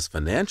Kerala's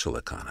financial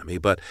economy,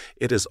 but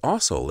it has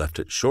also left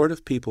it short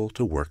of people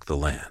to work the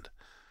land.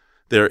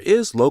 There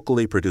is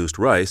locally produced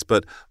rice,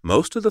 but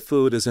most of the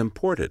food is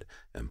imported,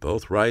 and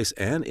both rice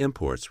and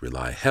imports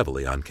rely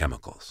heavily on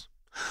chemicals.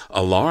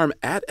 Alarm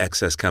at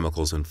excess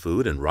chemicals in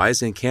food and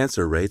rising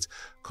cancer rates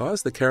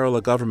caused the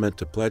Kerala government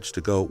to pledge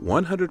to go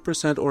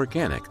 100%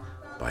 organic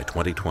by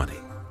 2020.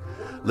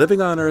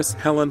 Living on Earth's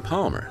Helen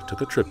Palmer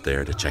took a trip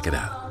there to check it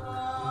out.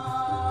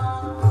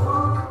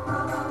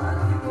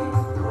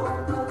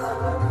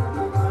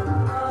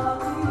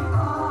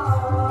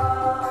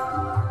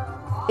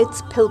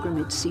 It's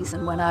pilgrimage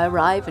season when I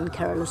arrive in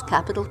Kerala's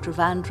capital,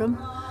 Trivandrum.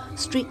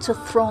 Streets are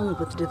thronged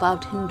with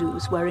devout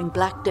Hindus wearing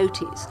black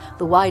dhotis,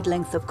 the wide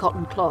length of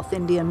cotton cloth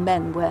Indian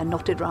men wear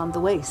knotted round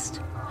the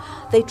waist.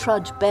 They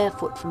trudge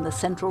barefoot from the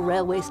central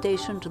railway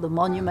station to the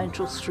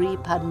monumental Sri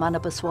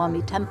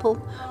Padmanabhaswamy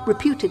temple,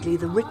 reputedly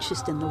the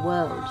richest in the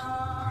world.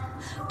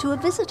 To a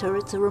visitor,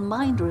 it's a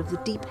reminder of the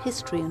deep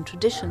history and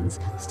traditions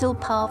still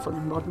powerful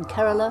in modern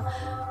Kerala,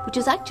 which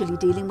is actually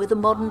dealing with a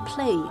modern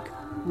plague,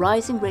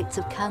 rising rates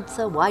of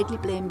cancer widely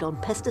blamed on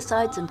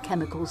pesticides and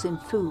chemicals in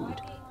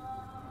food.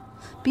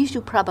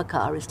 Biju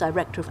Prabhakar is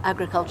Director of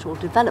Agricultural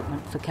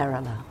Development for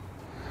Kerala.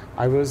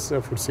 I was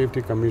Food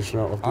Safety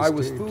Commissioner of the state. I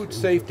was Food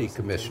Safety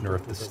Commissioner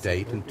of the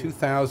state in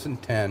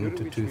 2010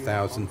 to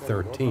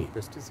 2013,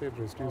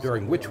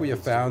 during which we have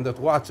found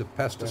that lots of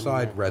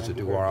pesticide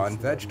residue are on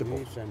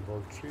vegetables,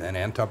 then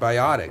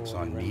antibiotics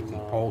on meat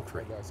and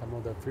poultry,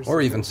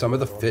 or even some of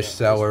the fish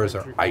sellers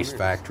or ice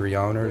factory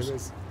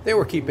owners. They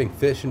were keeping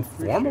fish in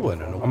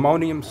formalin and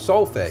ammonium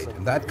sulfate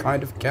and that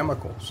kind of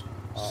chemicals.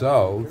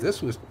 So,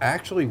 this was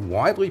actually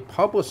widely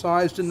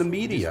publicized in the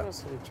media,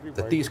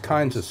 that these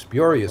kinds of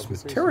spurious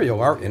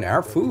material are in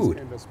our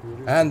food.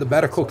 And the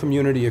medical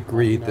community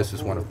agreed this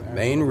is one of the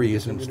main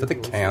reasons for the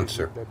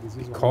cancer,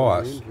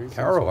 because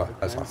Kerala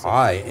has a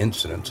high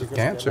incidence of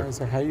cancer.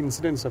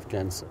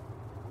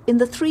 In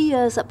the 3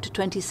 years up to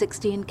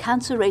 2016,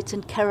 cancer rates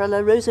in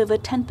Kerala rose over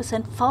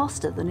 10%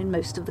 faster than in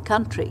most of the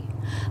country,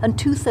 and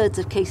 2/3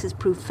 of cases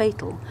proved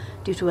fatal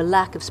due to a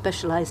lack of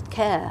specialized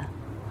care.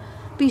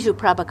 Biju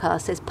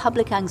Prabhakar says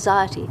public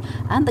anxiety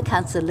and the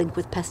cancer link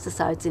with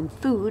pesticides in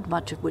food,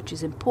 much of which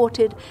is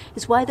imported,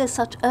 is why there's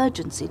such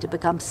urgency to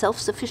become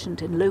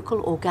self-sufficient in local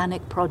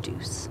organic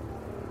produce.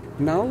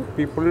 Now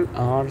people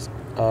are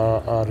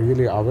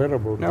really aware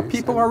about Now this.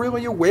 people are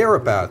really aware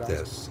about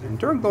this. And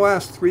during the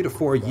last 3 to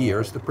 4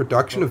 years, the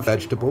production of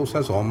vegetables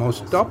has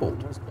almost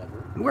doubled.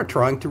 And we're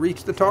trying to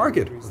reach the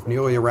target of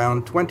nearly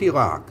around 20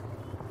 lakh.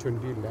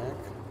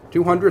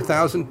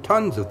 200,000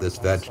 tons of this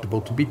vegetable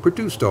to be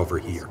produced over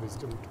here.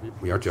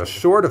 We are just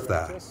short of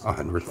that,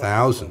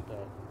 100,000.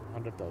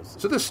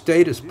 So the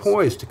state is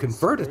poised to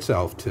convert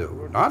itself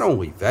to not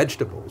only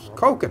vegetables,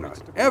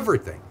 coconut,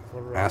 everything,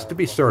 has to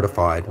be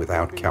certified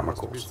without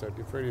chemicals. It has to be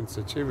certified in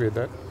such a way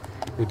that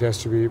it has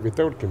to be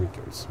without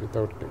chemicals.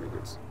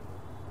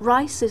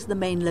 Rice is the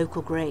main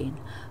local grain,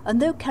 and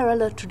though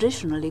Kerala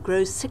traditionally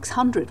grows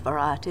 600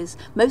 varieties,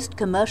 most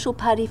commercial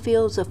paddy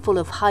fields are full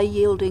of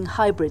high-yielding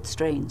hybrid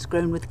strains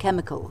grown with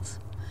chemicals.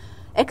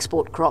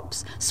 Export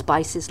crops,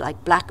 spices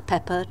like black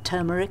pepper,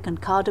 turmeric and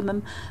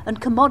cardamom,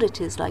 and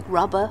commodities like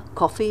rubber,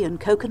 coffee and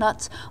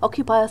coconuts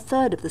occupy a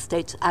third of the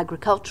state's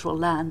agricultural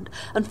land,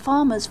 and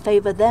farmers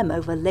favour them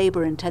over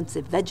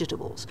labour-intensive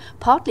vegetables,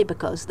 partly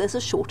because there's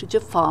a shortage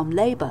of farm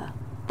labour.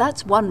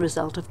 That's one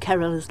result of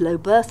Kerala's low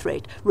birth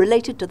rate,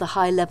 related to the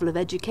high level of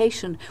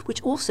education,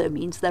 which also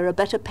means there are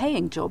better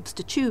paying jobs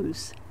to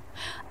choose.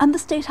 And the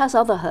state has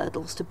other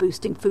hurdles to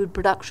boosting food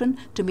production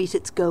to meet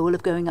its goal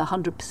of going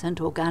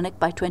 100% organic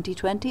by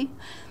 2020.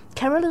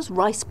 Kerala's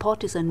rice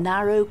pot is a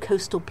narrow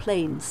coastal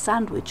plain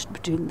sandwiched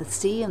between the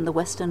sea and the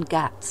Western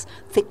Ghats,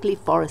 thickly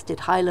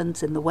forested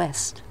highlands in the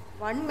west.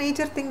 One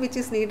major thing which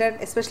is needed,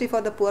 especially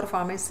for the poor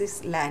farmers,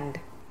 is land.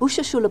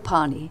 Usha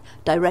Shulapani,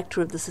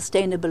 director of the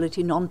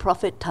sustainability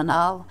non-profit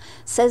Tanal,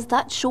 says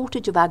that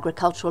shortage of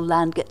agricultural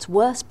land gets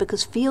worse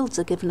because fields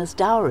are given as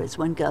dowries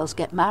when girls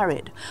get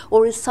married,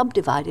 or is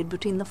subdivided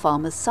between the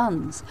farmers'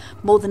 sons.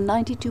 More than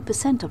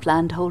 92% of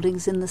land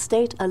holdings in the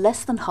state are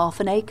less than half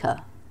an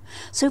acre.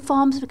 So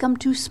farms become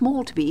too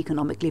small to be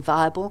economically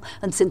viable,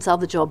 and since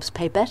other jobs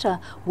pay better,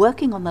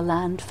 working on the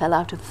land fell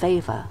out of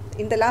favour.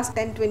 In the last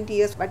 10-20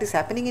 years, what is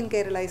happening in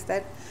Kerala is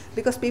that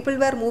because people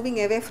were moving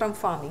away from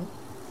farming,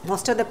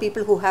 most of the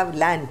people who have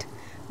land,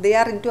 they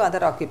are into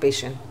other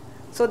occupation.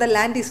 So the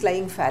land is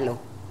lying fallow.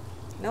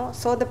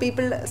 So the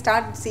people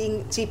start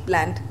seeing cheap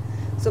land.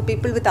 So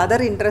people with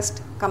other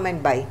interest come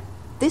and buy.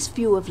 This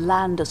view of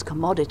land as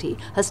commodity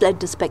has led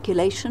to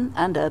speculation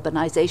and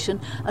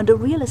urbanisation and a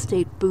real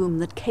estate boom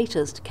that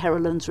caters to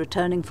Keralans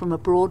returning from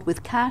abroad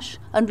with cash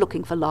and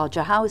looking for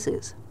larger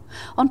houses.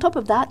 On top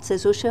of that,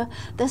 says Usha,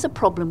 there's a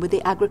problem with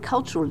the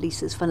agricultural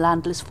leases for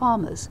landless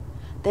farmers.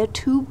 They're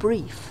too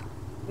brief.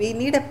 We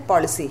need a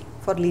policy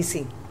for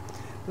leasing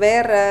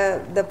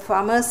where the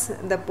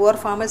poor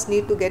farmers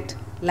need to get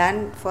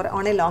land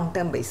on a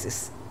long-term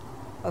basis,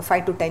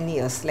 5 to 10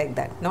 years like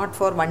that, not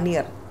for 1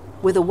 year.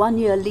 With a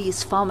 1-year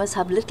lease, farmers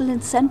have little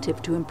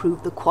incentive to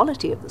improve the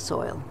quality of the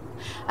soil.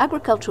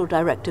 Agricultural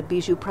Director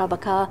Biju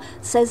Prabhakar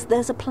says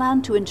there's a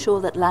plan to ensure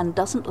that land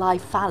doesn't lie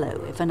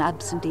fallow if an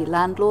absentee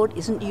landlord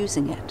isn't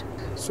using it.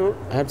 So,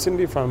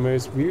 absentee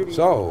farmers will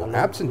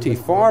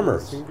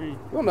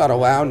not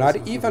allow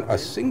not even a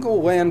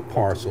single land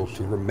parcel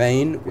to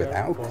remain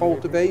without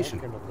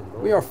cultivation.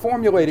 We are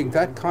formulating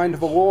that kind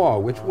of a law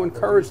which will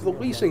encourage the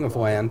leasing of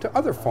land to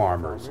other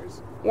farmers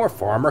or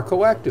farmer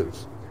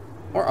collectives.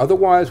 Or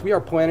otherwise, we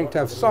are planning to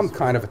have some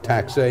kind of a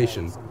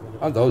taxation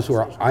on those who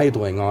are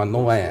idling on the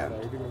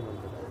land.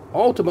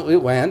 Ultimately,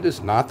 land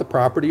is not the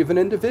property of an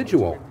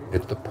individual.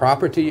 It's the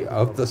property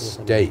of the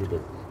state.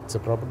 It's the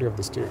property of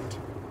the state.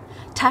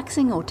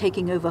 Taxing or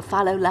taking over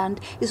fallow land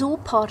is all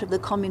part of the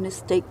communist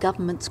state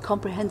government's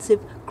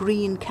comprehensive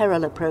Green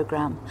Kerala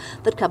program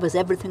that covers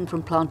everything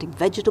from planting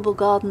vegetable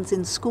gardens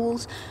in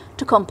schools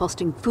to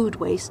composting food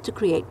waste to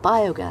create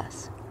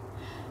biogas.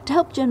 To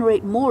help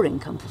generate more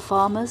income for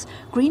farmers,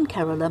 Green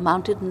Kerala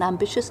mounted an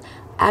ambitious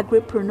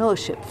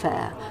agripreneurship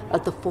fair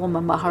at the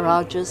former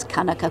Maharaja's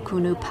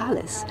Kanakakunu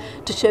Palace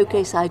to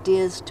showcase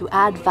ideas to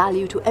add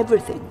value to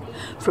everything,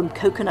 from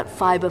coconut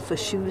fibre for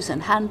shoes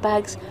and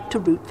handbags to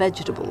root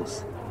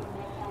vegetables.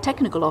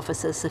 Technical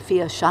Officer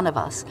Sophia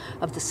Shanavas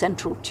of the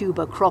Central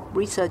Tuber Crop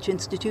Research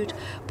Institute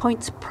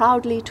points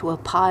proudly to a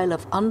pile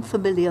of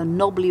unfamiliar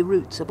knobbly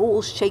roots of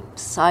all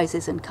shapes,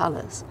 sizes and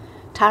colours.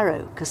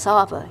 Taro,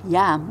 cassava,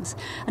 yams,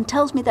 and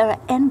tells me there are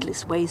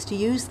endless ways to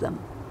use them.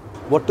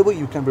 Whatever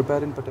you can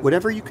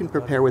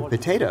prepare with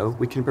potato,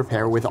 we can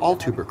prepare with all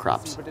tuber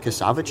crops.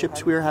 Cassava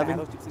chips we are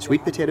having,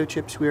 sweet potato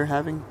chips we are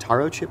having,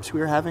 taro chips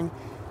we are having,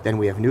 then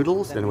we have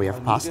noodles, then we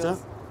have pasta.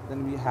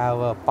 Then we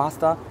have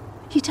pasta.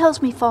 He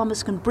tells me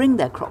farmers can bring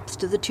their crops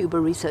to the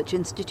Tuber Research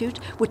Institute,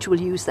 which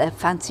will use their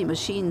fancy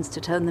machines to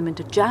turn them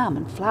into jam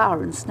and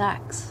flour and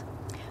snacks.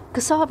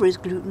 Cassava is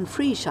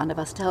gluten-free,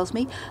 Shanavas tells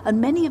me, and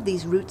many of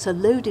these roots are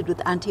loaded with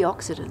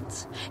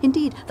antioxidants.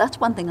 Indeed, that's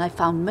one thing I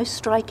found most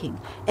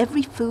striking.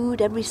 Every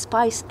food, every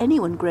spice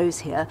anyone grows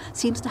here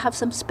seems to have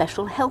some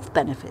special health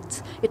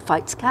benefits. It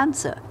fights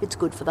cancer, it's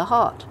good for the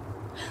heart.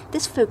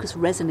 This focus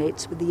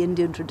resonates with the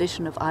Indian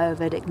tradition of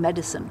Ayurvedic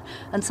medicine,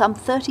 and some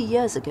 30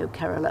 years ago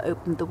Kerala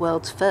opened the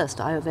world's first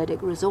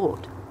Ayurvedic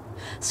resort.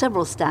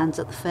 Several stands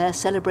at the fair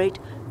celebrate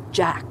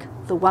Jack,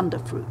 the wonder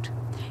fruit.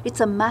 It's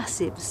a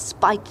massive,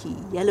 spiky,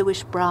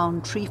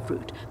 yellowish-brown tree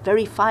fruit,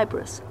 very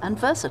fibrous and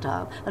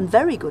versatile, and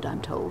very good,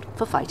 I'm told,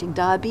 for fighting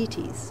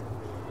diabetes.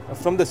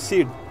 From the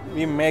seed,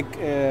 we make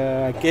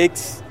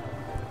cakes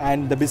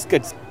and the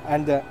biscuits,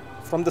 and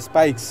from the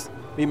spikes,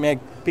 we make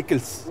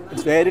pickles.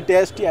 It's very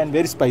tasty and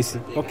very spicy,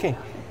 okay?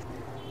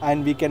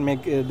 And we can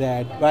make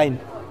that wine.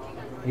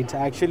 It's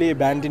actually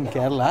banned in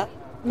Kerala.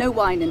 No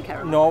wine in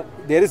Kerala? No,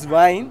 there is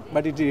wine,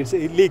 but it is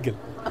illegal,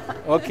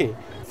 okay?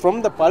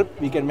 From the pulp,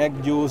 we can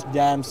make juice,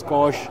 jam,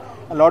 squash,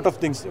 a lot of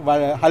things,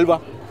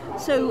 halwa.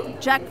 So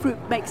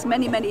jackfruit makes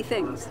many, many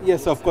things.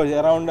 Yes, of course,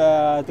 around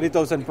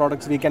 3,000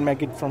 products we can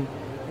make it from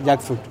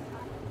jackfruit.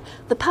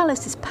 The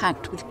palace is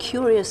packed with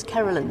curious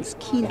Keralans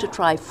keen to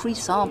try free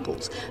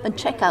samples and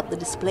check out the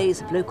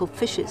displays of local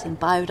fishes and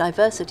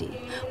biodiversity.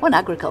 One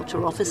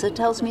agriculture officer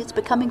tells me it's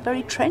becoming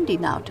very trendy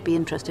now to be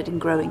interested in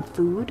growing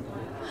food.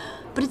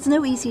 But it's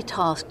no easy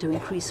task to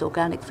increase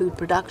organic food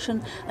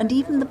production, and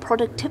even the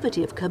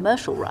productivity of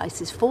commercial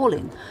rice is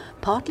falling,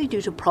 partly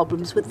due to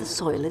problems with the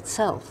soil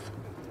itself.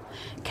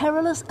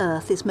 Kerala's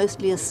earth is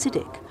mostly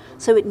acidic,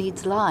 so it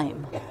needs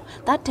lime.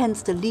 That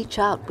tends to leach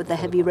out with the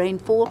heavy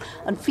rainfall,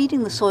 and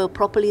feeding the soil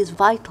properly is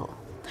vital.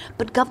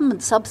 But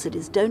government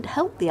subsidies don't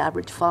help the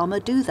average farmer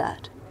do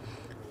that.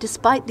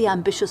 Despite the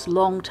ambitious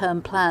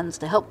long-term plans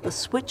to help the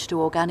switch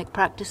to organic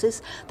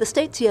practices, the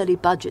state's yearly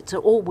budgets are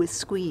always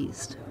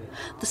squeezed.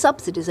 The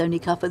subsidies only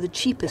cover the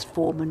cheapest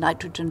form of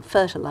nitrogen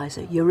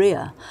fertilizer,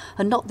 urea,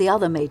 and not the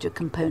other major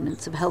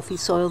components of healthy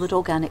soil that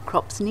organic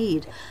crops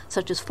need,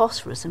 such as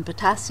phosphorus and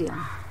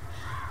potassium.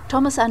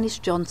 Thomas Annis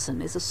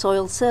Johnson is a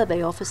soil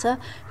survey officer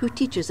who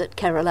teaches at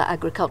Kerala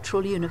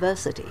Agricultural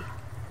University.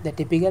 The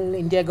typical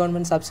India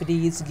government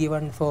subsidy is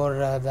given for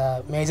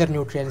the major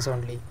nutrients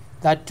only.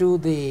 That too,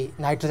 the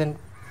nitrogen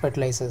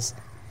fertilizers.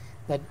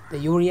 That the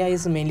urea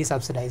is mainly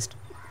subsidized,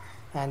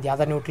 and the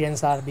other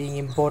nutrients are being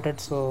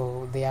imported,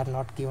 so they are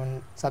not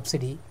given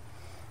subsidy.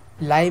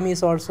 Lime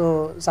is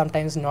also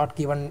sometimes not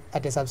given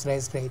at a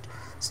subsidized rate,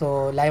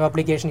 so lime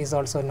application is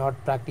also not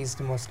practiced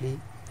mostly.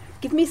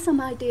 Give me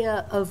some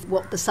idea of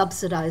what the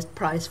subsidized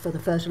price for the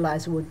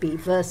fertilizer would be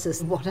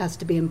versus what has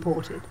to be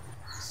imported.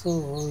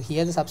 So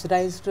here the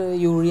subsidized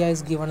urea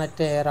is given at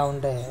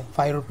around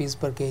 5 rupees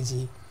per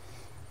kg,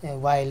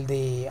 while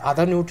the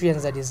other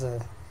nutrients, that is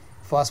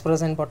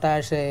phosphorus and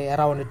potash,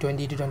 around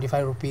 20 to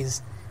 25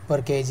 rupees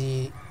per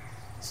kg.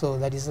 So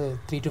that is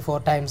 3 to 4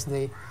 times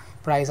the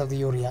price of the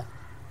urea.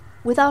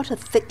 Without a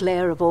thick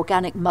layer of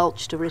organic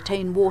mulch to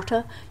retain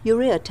water,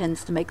 urea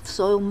tends to make the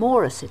soil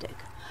more acidic,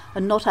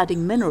 and not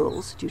adding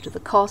minerals due to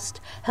the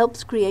cost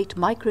helps create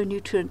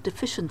micronutrient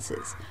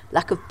deficiencies.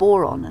 Lack of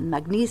boron and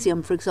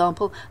magnesium, for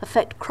example,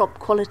 affect crop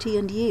quality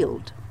and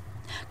yield.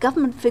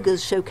 Government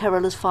figures show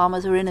Kerala's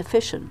farmers are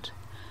inefficient.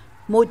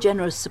 More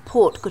generous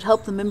support could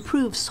help them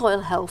improve soil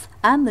health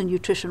and the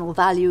nutritional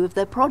value of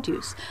their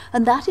produce,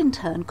 and that in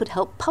turn could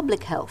help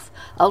public health,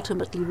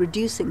 ultimately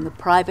reducing the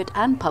private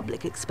and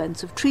public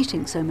expense of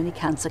treating so many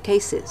cancer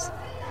cases.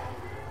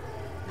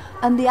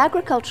 And the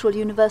Agricultural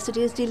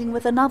University is dealing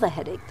with another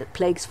headache that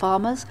plagues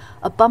farmers,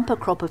 a bumper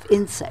crop of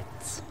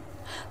insects.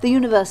 The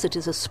university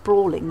is a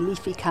sprawling,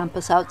 leafy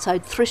campus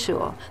outside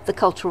Thrissur, the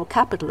cultural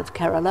capital of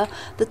Kerala,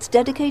 that's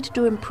dedicated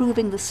to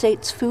improving the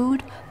state's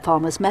food,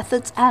 farmers'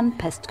 methods and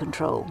pest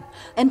control.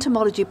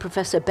 Entomology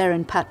professor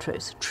Berin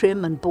Patros,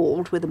 trim and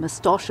bald with a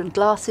moustache and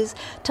glasses,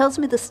 tells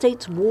me the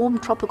state's warm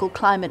tropical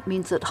climate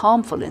means that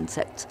harmful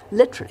insects,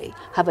 literally,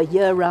 have a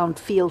year-round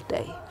field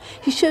day.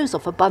 He shows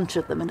off a bunch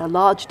of them in a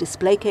large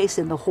display case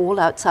in the hall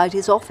outside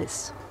his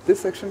office.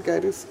 This section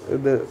carries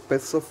the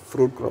pests of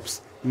fruit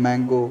crops.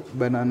 Mango,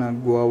 banana,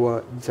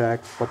 guava,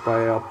 jack,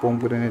 papaya,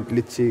 pomegranate,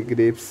 lychee,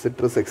 grapes,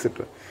 citrus,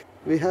 etc.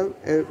 We have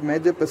a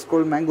major pest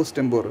called mango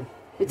stem borer.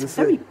 It's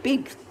very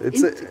big.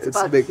 It's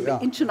about big,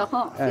 an inch and a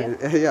half.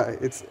 Yeah,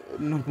 it's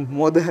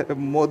more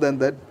than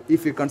that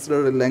if you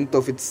consider the length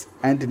of its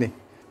antennae.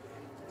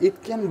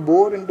 It can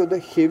bore into the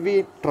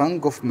heavy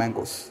trunk of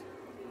mangoes.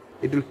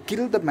 It will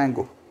kill the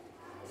mango.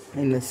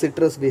 In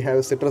citrus, we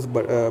have citrus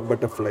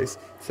butterflies.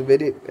 It's a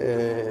very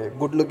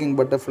good-looking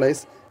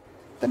butterflies.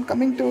 Then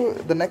coming to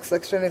the next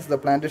section is the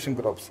plantation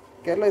crops.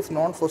 Kerala is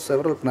known for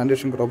several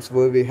plantation crops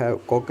where we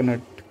have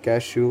coconut,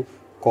 cashew,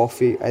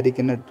 coffee,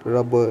 arecanut,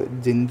 rubber,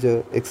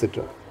 ginger,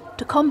 etc.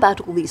 To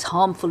combat all these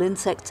harmful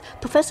insects,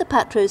 Professor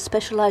Patros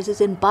specializes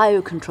in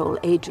biocontrol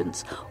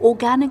agents,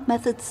 organic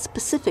methods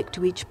specific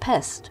to each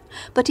pest.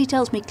 But he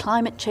tells me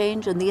climate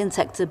change and the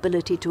insect's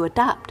ability to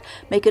adapt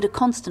make it a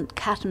constant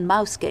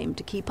cat-and-mouse game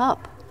to keep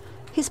up.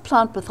 His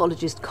plant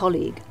pathologist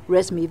colleague,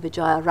 Resmi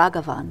Vijaya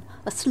Raghavan,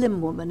 a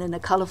slim woman in a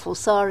colourful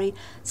sari,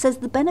 says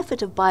the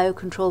benefit of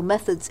biocontrol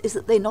methods is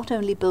that they not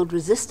only build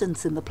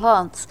resistance in the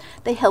plants,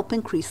 they help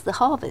increase the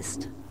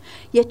harvest.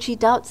 Yet she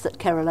doubts that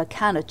Kerala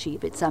can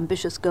achieve its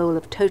ambitious goal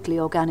of totally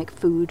organic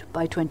food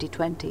by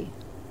 2020.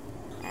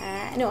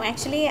 No,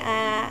 actually,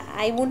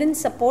 I wouldn't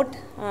support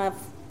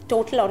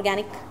total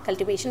organic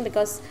cultivation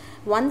because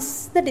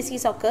once the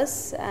disease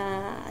occurs,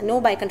 no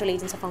biocontrol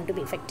agents are found to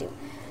be effective.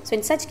 So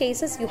in such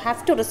cases, you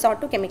have to resort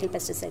to chemical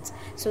pesticides.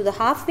 So the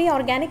halfway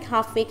organic,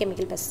 halfway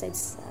chemical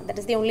pesticides. That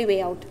is the only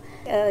way out.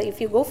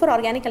 If you go for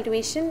organic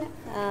cultivation,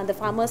 the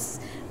farmers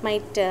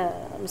might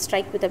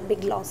strike with a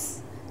big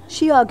loss.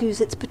 She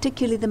argues it's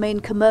particularly the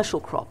main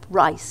commercial crop,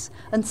 rice,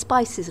 and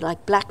spices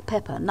like black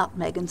pepper,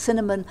 nutmeg and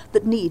cinnamon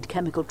that need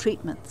chemical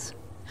treatments.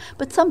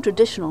 But some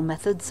traditional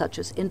methods, such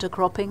as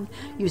intercropping,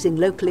 using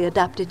locally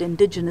adapted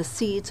indigenous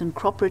seeds and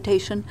crop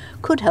rotation,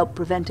 could help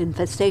prevent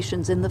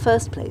infestations in the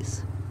first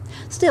place.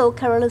 Still,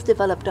 Kerala's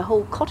developed a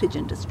whole cottage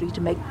industry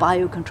to make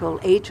biocontrol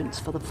agents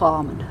for the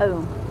farm and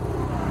home.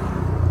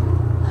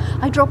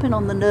 I drop in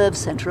on the nerve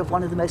centre of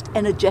one of the most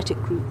energetic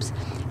groups,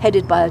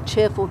 headed by a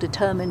cheerful,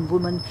 determined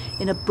woman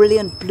in a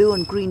brilliant blue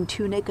and green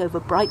tunic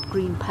over bright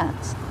green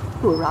pants,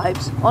 who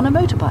arrives on a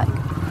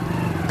motorbike.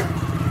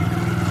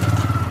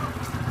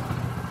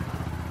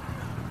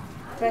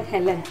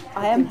 Helen.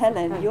 I am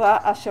Helen. You are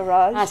Asha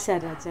Raj.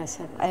 Asha Raj.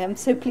 I am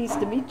so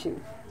pleased to meet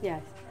you.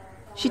 Yes.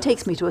 She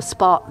takes me to a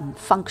Spartan,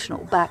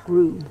 functional back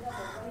room.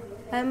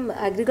 I'm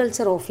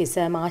agriculture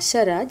officer. I'm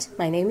Asha Raj.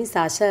 My name is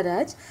Asha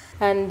Raj.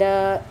 And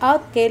our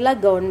Kerala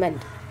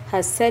government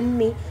has sent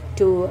me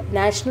to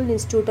National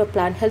Institute of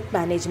Plant Health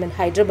Management,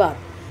 Hyderabad,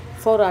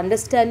 for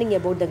understanding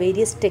about the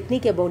various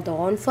technique about the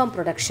on-farm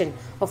production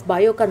of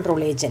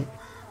biocontrol agent.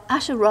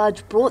 Asha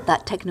Raj brought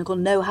that technical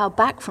know-how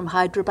back from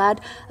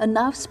Hyderabad and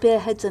now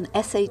spearheads an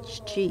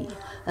SHG,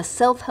 a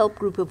self-help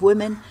group of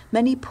women,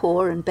 many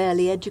poor and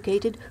barely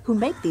educated, who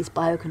make these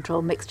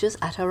biocontrol mixtures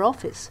at her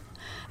office.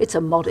 It's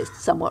a modest,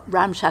 somewhat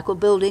ramshackle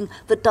building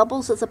that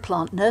doubles as a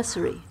plant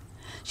nursery.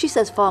 She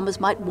says farmers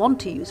might want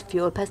to use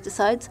fewer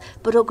pesticides,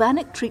 but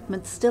organic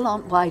treatments still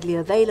aren't widely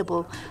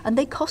available and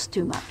they cost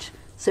too much,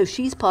 so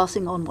she's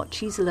passing on what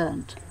she's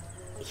learned.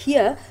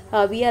 Here,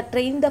 we are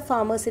training the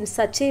farmers in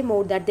such a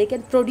mode that they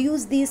can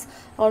produce these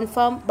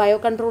on-farm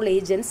biocontrol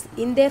agents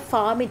in their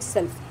farm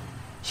itself.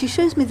 She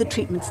shows me the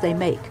treatments they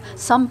make.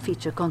 Some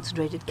feature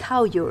concentrated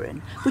cow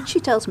urine, which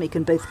she tells me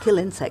can both kill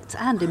insects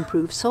and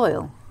improve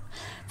soil.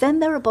 Then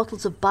there are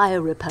bottles of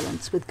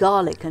biorepellents with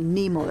garlic and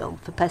neem oil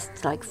for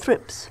pests like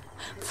thrips,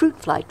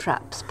 fruit fly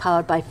traps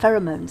powered by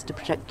pheromones to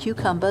protect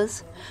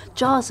cucumbers,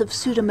 jars of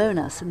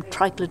Pseudomonas and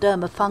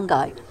Trichoderma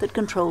fungi that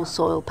control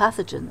soil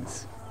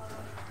pathogens.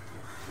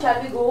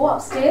 Shall we go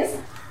upstairs?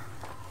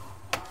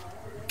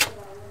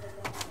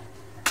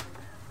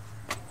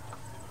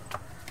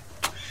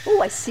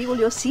 Oh, I see all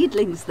your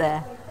seedlings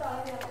there.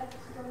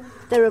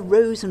 There are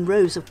rows and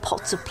rows of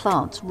pots of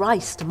plants,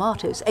 rice,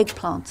 tomatoes,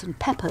 eggplants and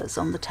peppers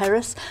on the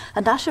terrace,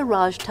 and Asha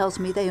Raj tells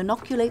me they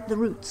inoculate the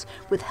roots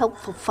with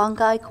helpful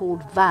fungi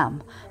called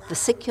VAM,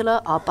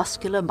 vesicular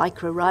arbuscular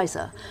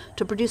mycorrhiza,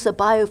 to produce a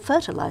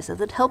biofertilizer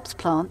that helps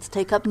plants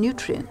take up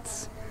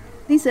nutrients.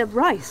 These are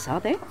rice,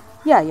 are they?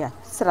 Yeah,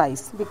 it's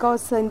rice,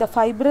 because in the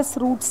fibrous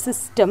root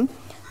system,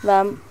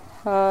 VAM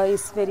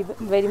is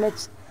very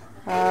much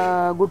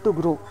good to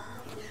grow.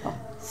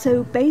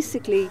 So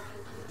basically,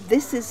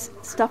 this is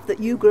stuff that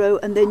you grow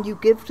and then you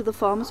give to the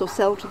farmers or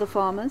sell to the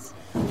farmers?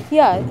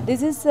 Yeah,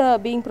 this is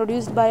being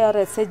produced by our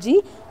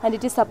SHG and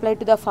it is supplied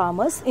to the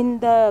farmers in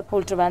the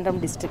whole Trivandrum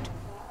district.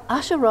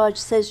 Asha Raj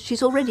says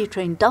she's already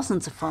trained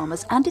dozens of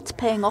farmers and it's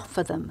paying off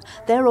for them.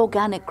 Their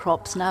organic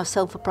crops now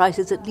sell for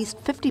prices at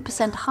least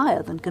 50%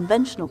 higher than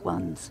conventional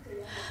ones.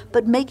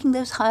 But making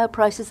those higher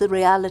prices a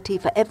reality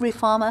for every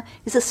farmer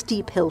is a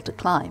steep hill to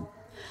climb.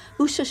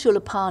 Usha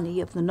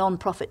Shulapani of the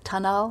non-profit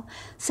Tanal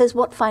says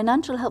what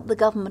financial help the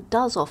government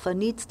does offer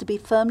needs to be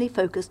firmly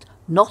focused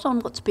not on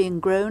what's being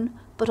grown,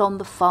 but on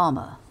the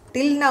farmer.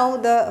 Till now,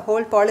 the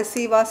whole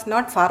policy was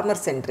not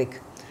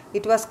farmer-centric.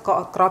 It was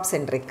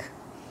crop-centric.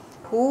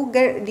 Who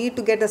need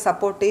to get the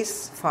support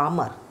is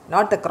farmer,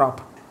 not the crop.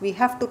 We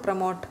have to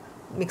promote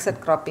mixed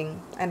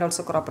cropping and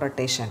also crop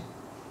rotation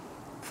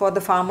for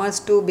the farmers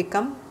to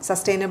become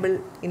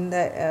sustainable in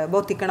the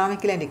both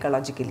economically and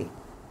ecologically.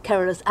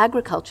 Kerala's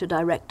agriculture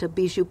director,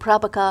 Biju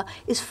Prabhakar,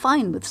 is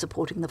fine with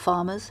supporting the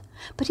farmers,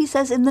 but he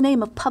says in the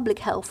name of public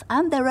health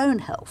and their own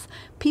health,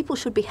 people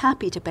should be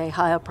happy to pay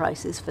higher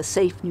prices for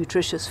safe,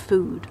 nutritious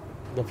food.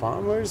 The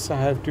farmers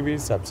have to be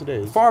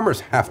subsidized.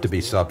 Farmers have to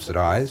be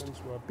subsidized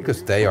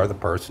because they are the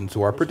persons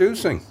who are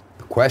producing.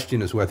 The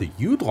question is whether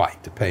you'd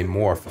like to pay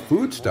more for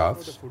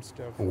foodstuffs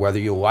or whether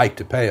you like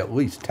to pay at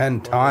least 10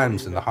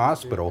 times in the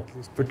hospital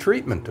for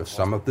treatment of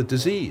some of the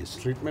disease.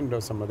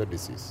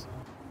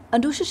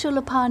 And Usha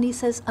Shulapani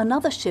says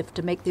another shift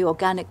to make the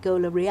organic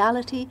goal a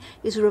reality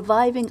is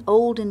reviving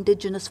old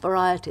indigenous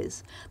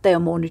varieties. They are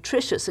more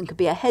nutritious and can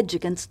be a hedge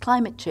against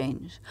climate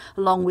change,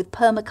 along with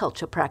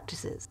permaculture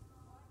practices.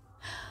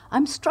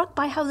 I'm struck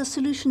by how the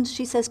solutions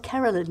she says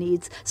Kerala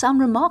needs sound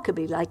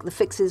remarkably like the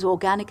fixes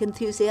organic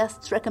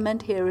enthusiasts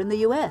recommend here in the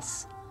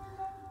US.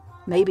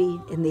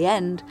 Maybe, in the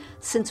end,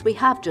 since we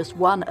have just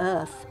one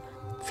Earth,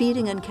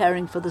 feeding and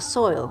caring for the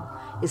soil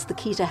is the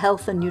key to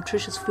health and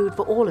nutritious food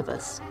for all of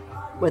us,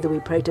 whether we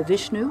pray to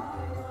Vishnu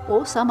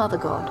or some other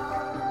god.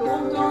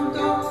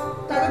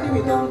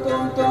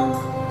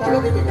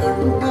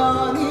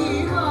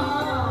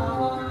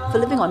 For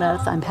Living on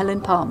Earth, I'm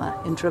Helen Palmer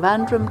in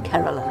Trivandrum,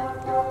 Kerala.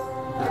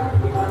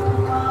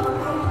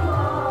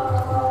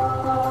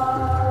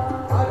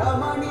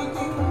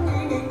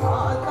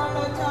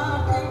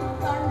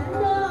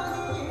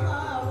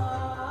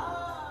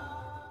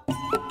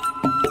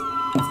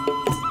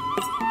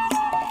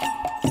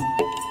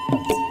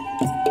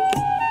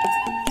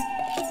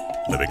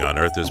 Living on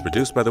Earth is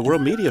produced by the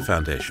World Media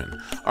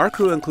Foundation. Our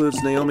crew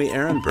includes Naomi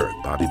Ehrenberg,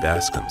 Bobby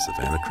Bascom,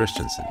 Savannah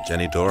Christensen,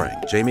 Jenny Doring,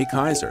 Jamie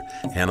Kaiser,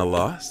 Hannah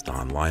Loss,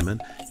 Don Lyman,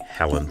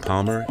 Helen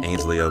Palmer,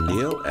 Ainsley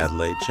O'Neill,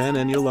 Adelaide Chen,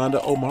 and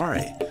Yolanda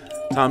Omari.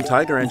 Tom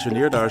Tiger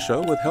engineered our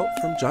show with help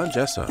from John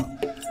Gesso.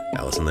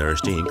 Allison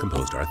Larishdeen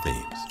composed our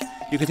themes.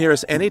 You can hear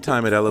us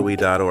anytime at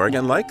LOE.org,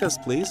 and like us,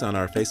 please, on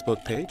our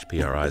Facebook page,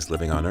 PRI's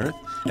Living on Earth,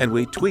 and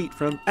we tweet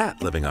from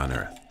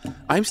 @LivingOnEarth.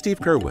 I'm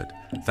Steve Curwood.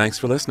 Thanks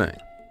for listening.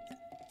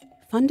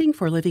 Funding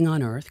for Living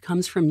on Earth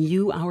comes from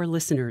you, our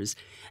listeners,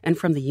 and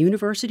from the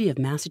University of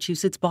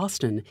Massachusetts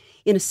Boston,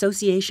 in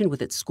association with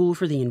its School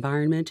for the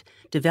Environment,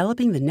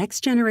 developing the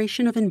next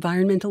generation of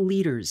environmental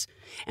leaders,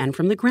 and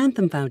from the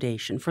Grantham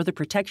Foundation for the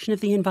Protection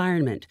of the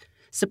Environment,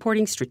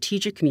 supporting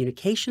strategic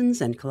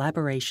communications and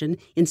collaboration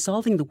in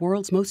solving the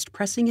world's most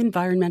pressing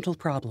environmental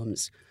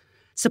problems.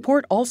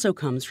 Support also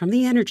comes from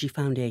the Energy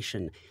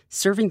Foundation,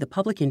 serving the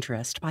public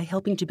interest by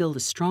helping to build a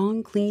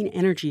strong, clean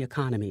energy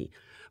economy,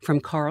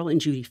 from Carl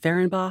and Judy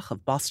Fehrenbach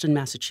of Boston,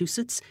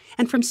 Massachusetts,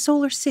 and from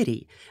Solar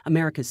City,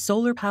 America's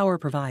solar power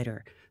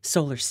provider.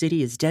 Solar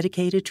City is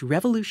dedicated to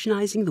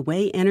revolutionizing the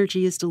way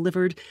energy is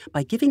delivered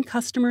by giving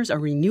customers a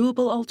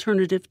renewable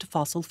alternative to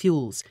fossil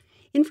fuels.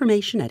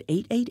 Information at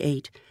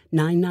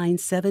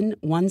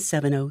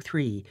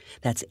 888-997-1703.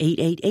 That's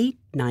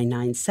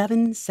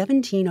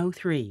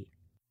 888-997-1703.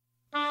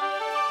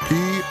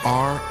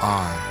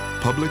 PRI,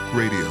 Public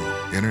Radio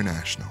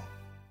International.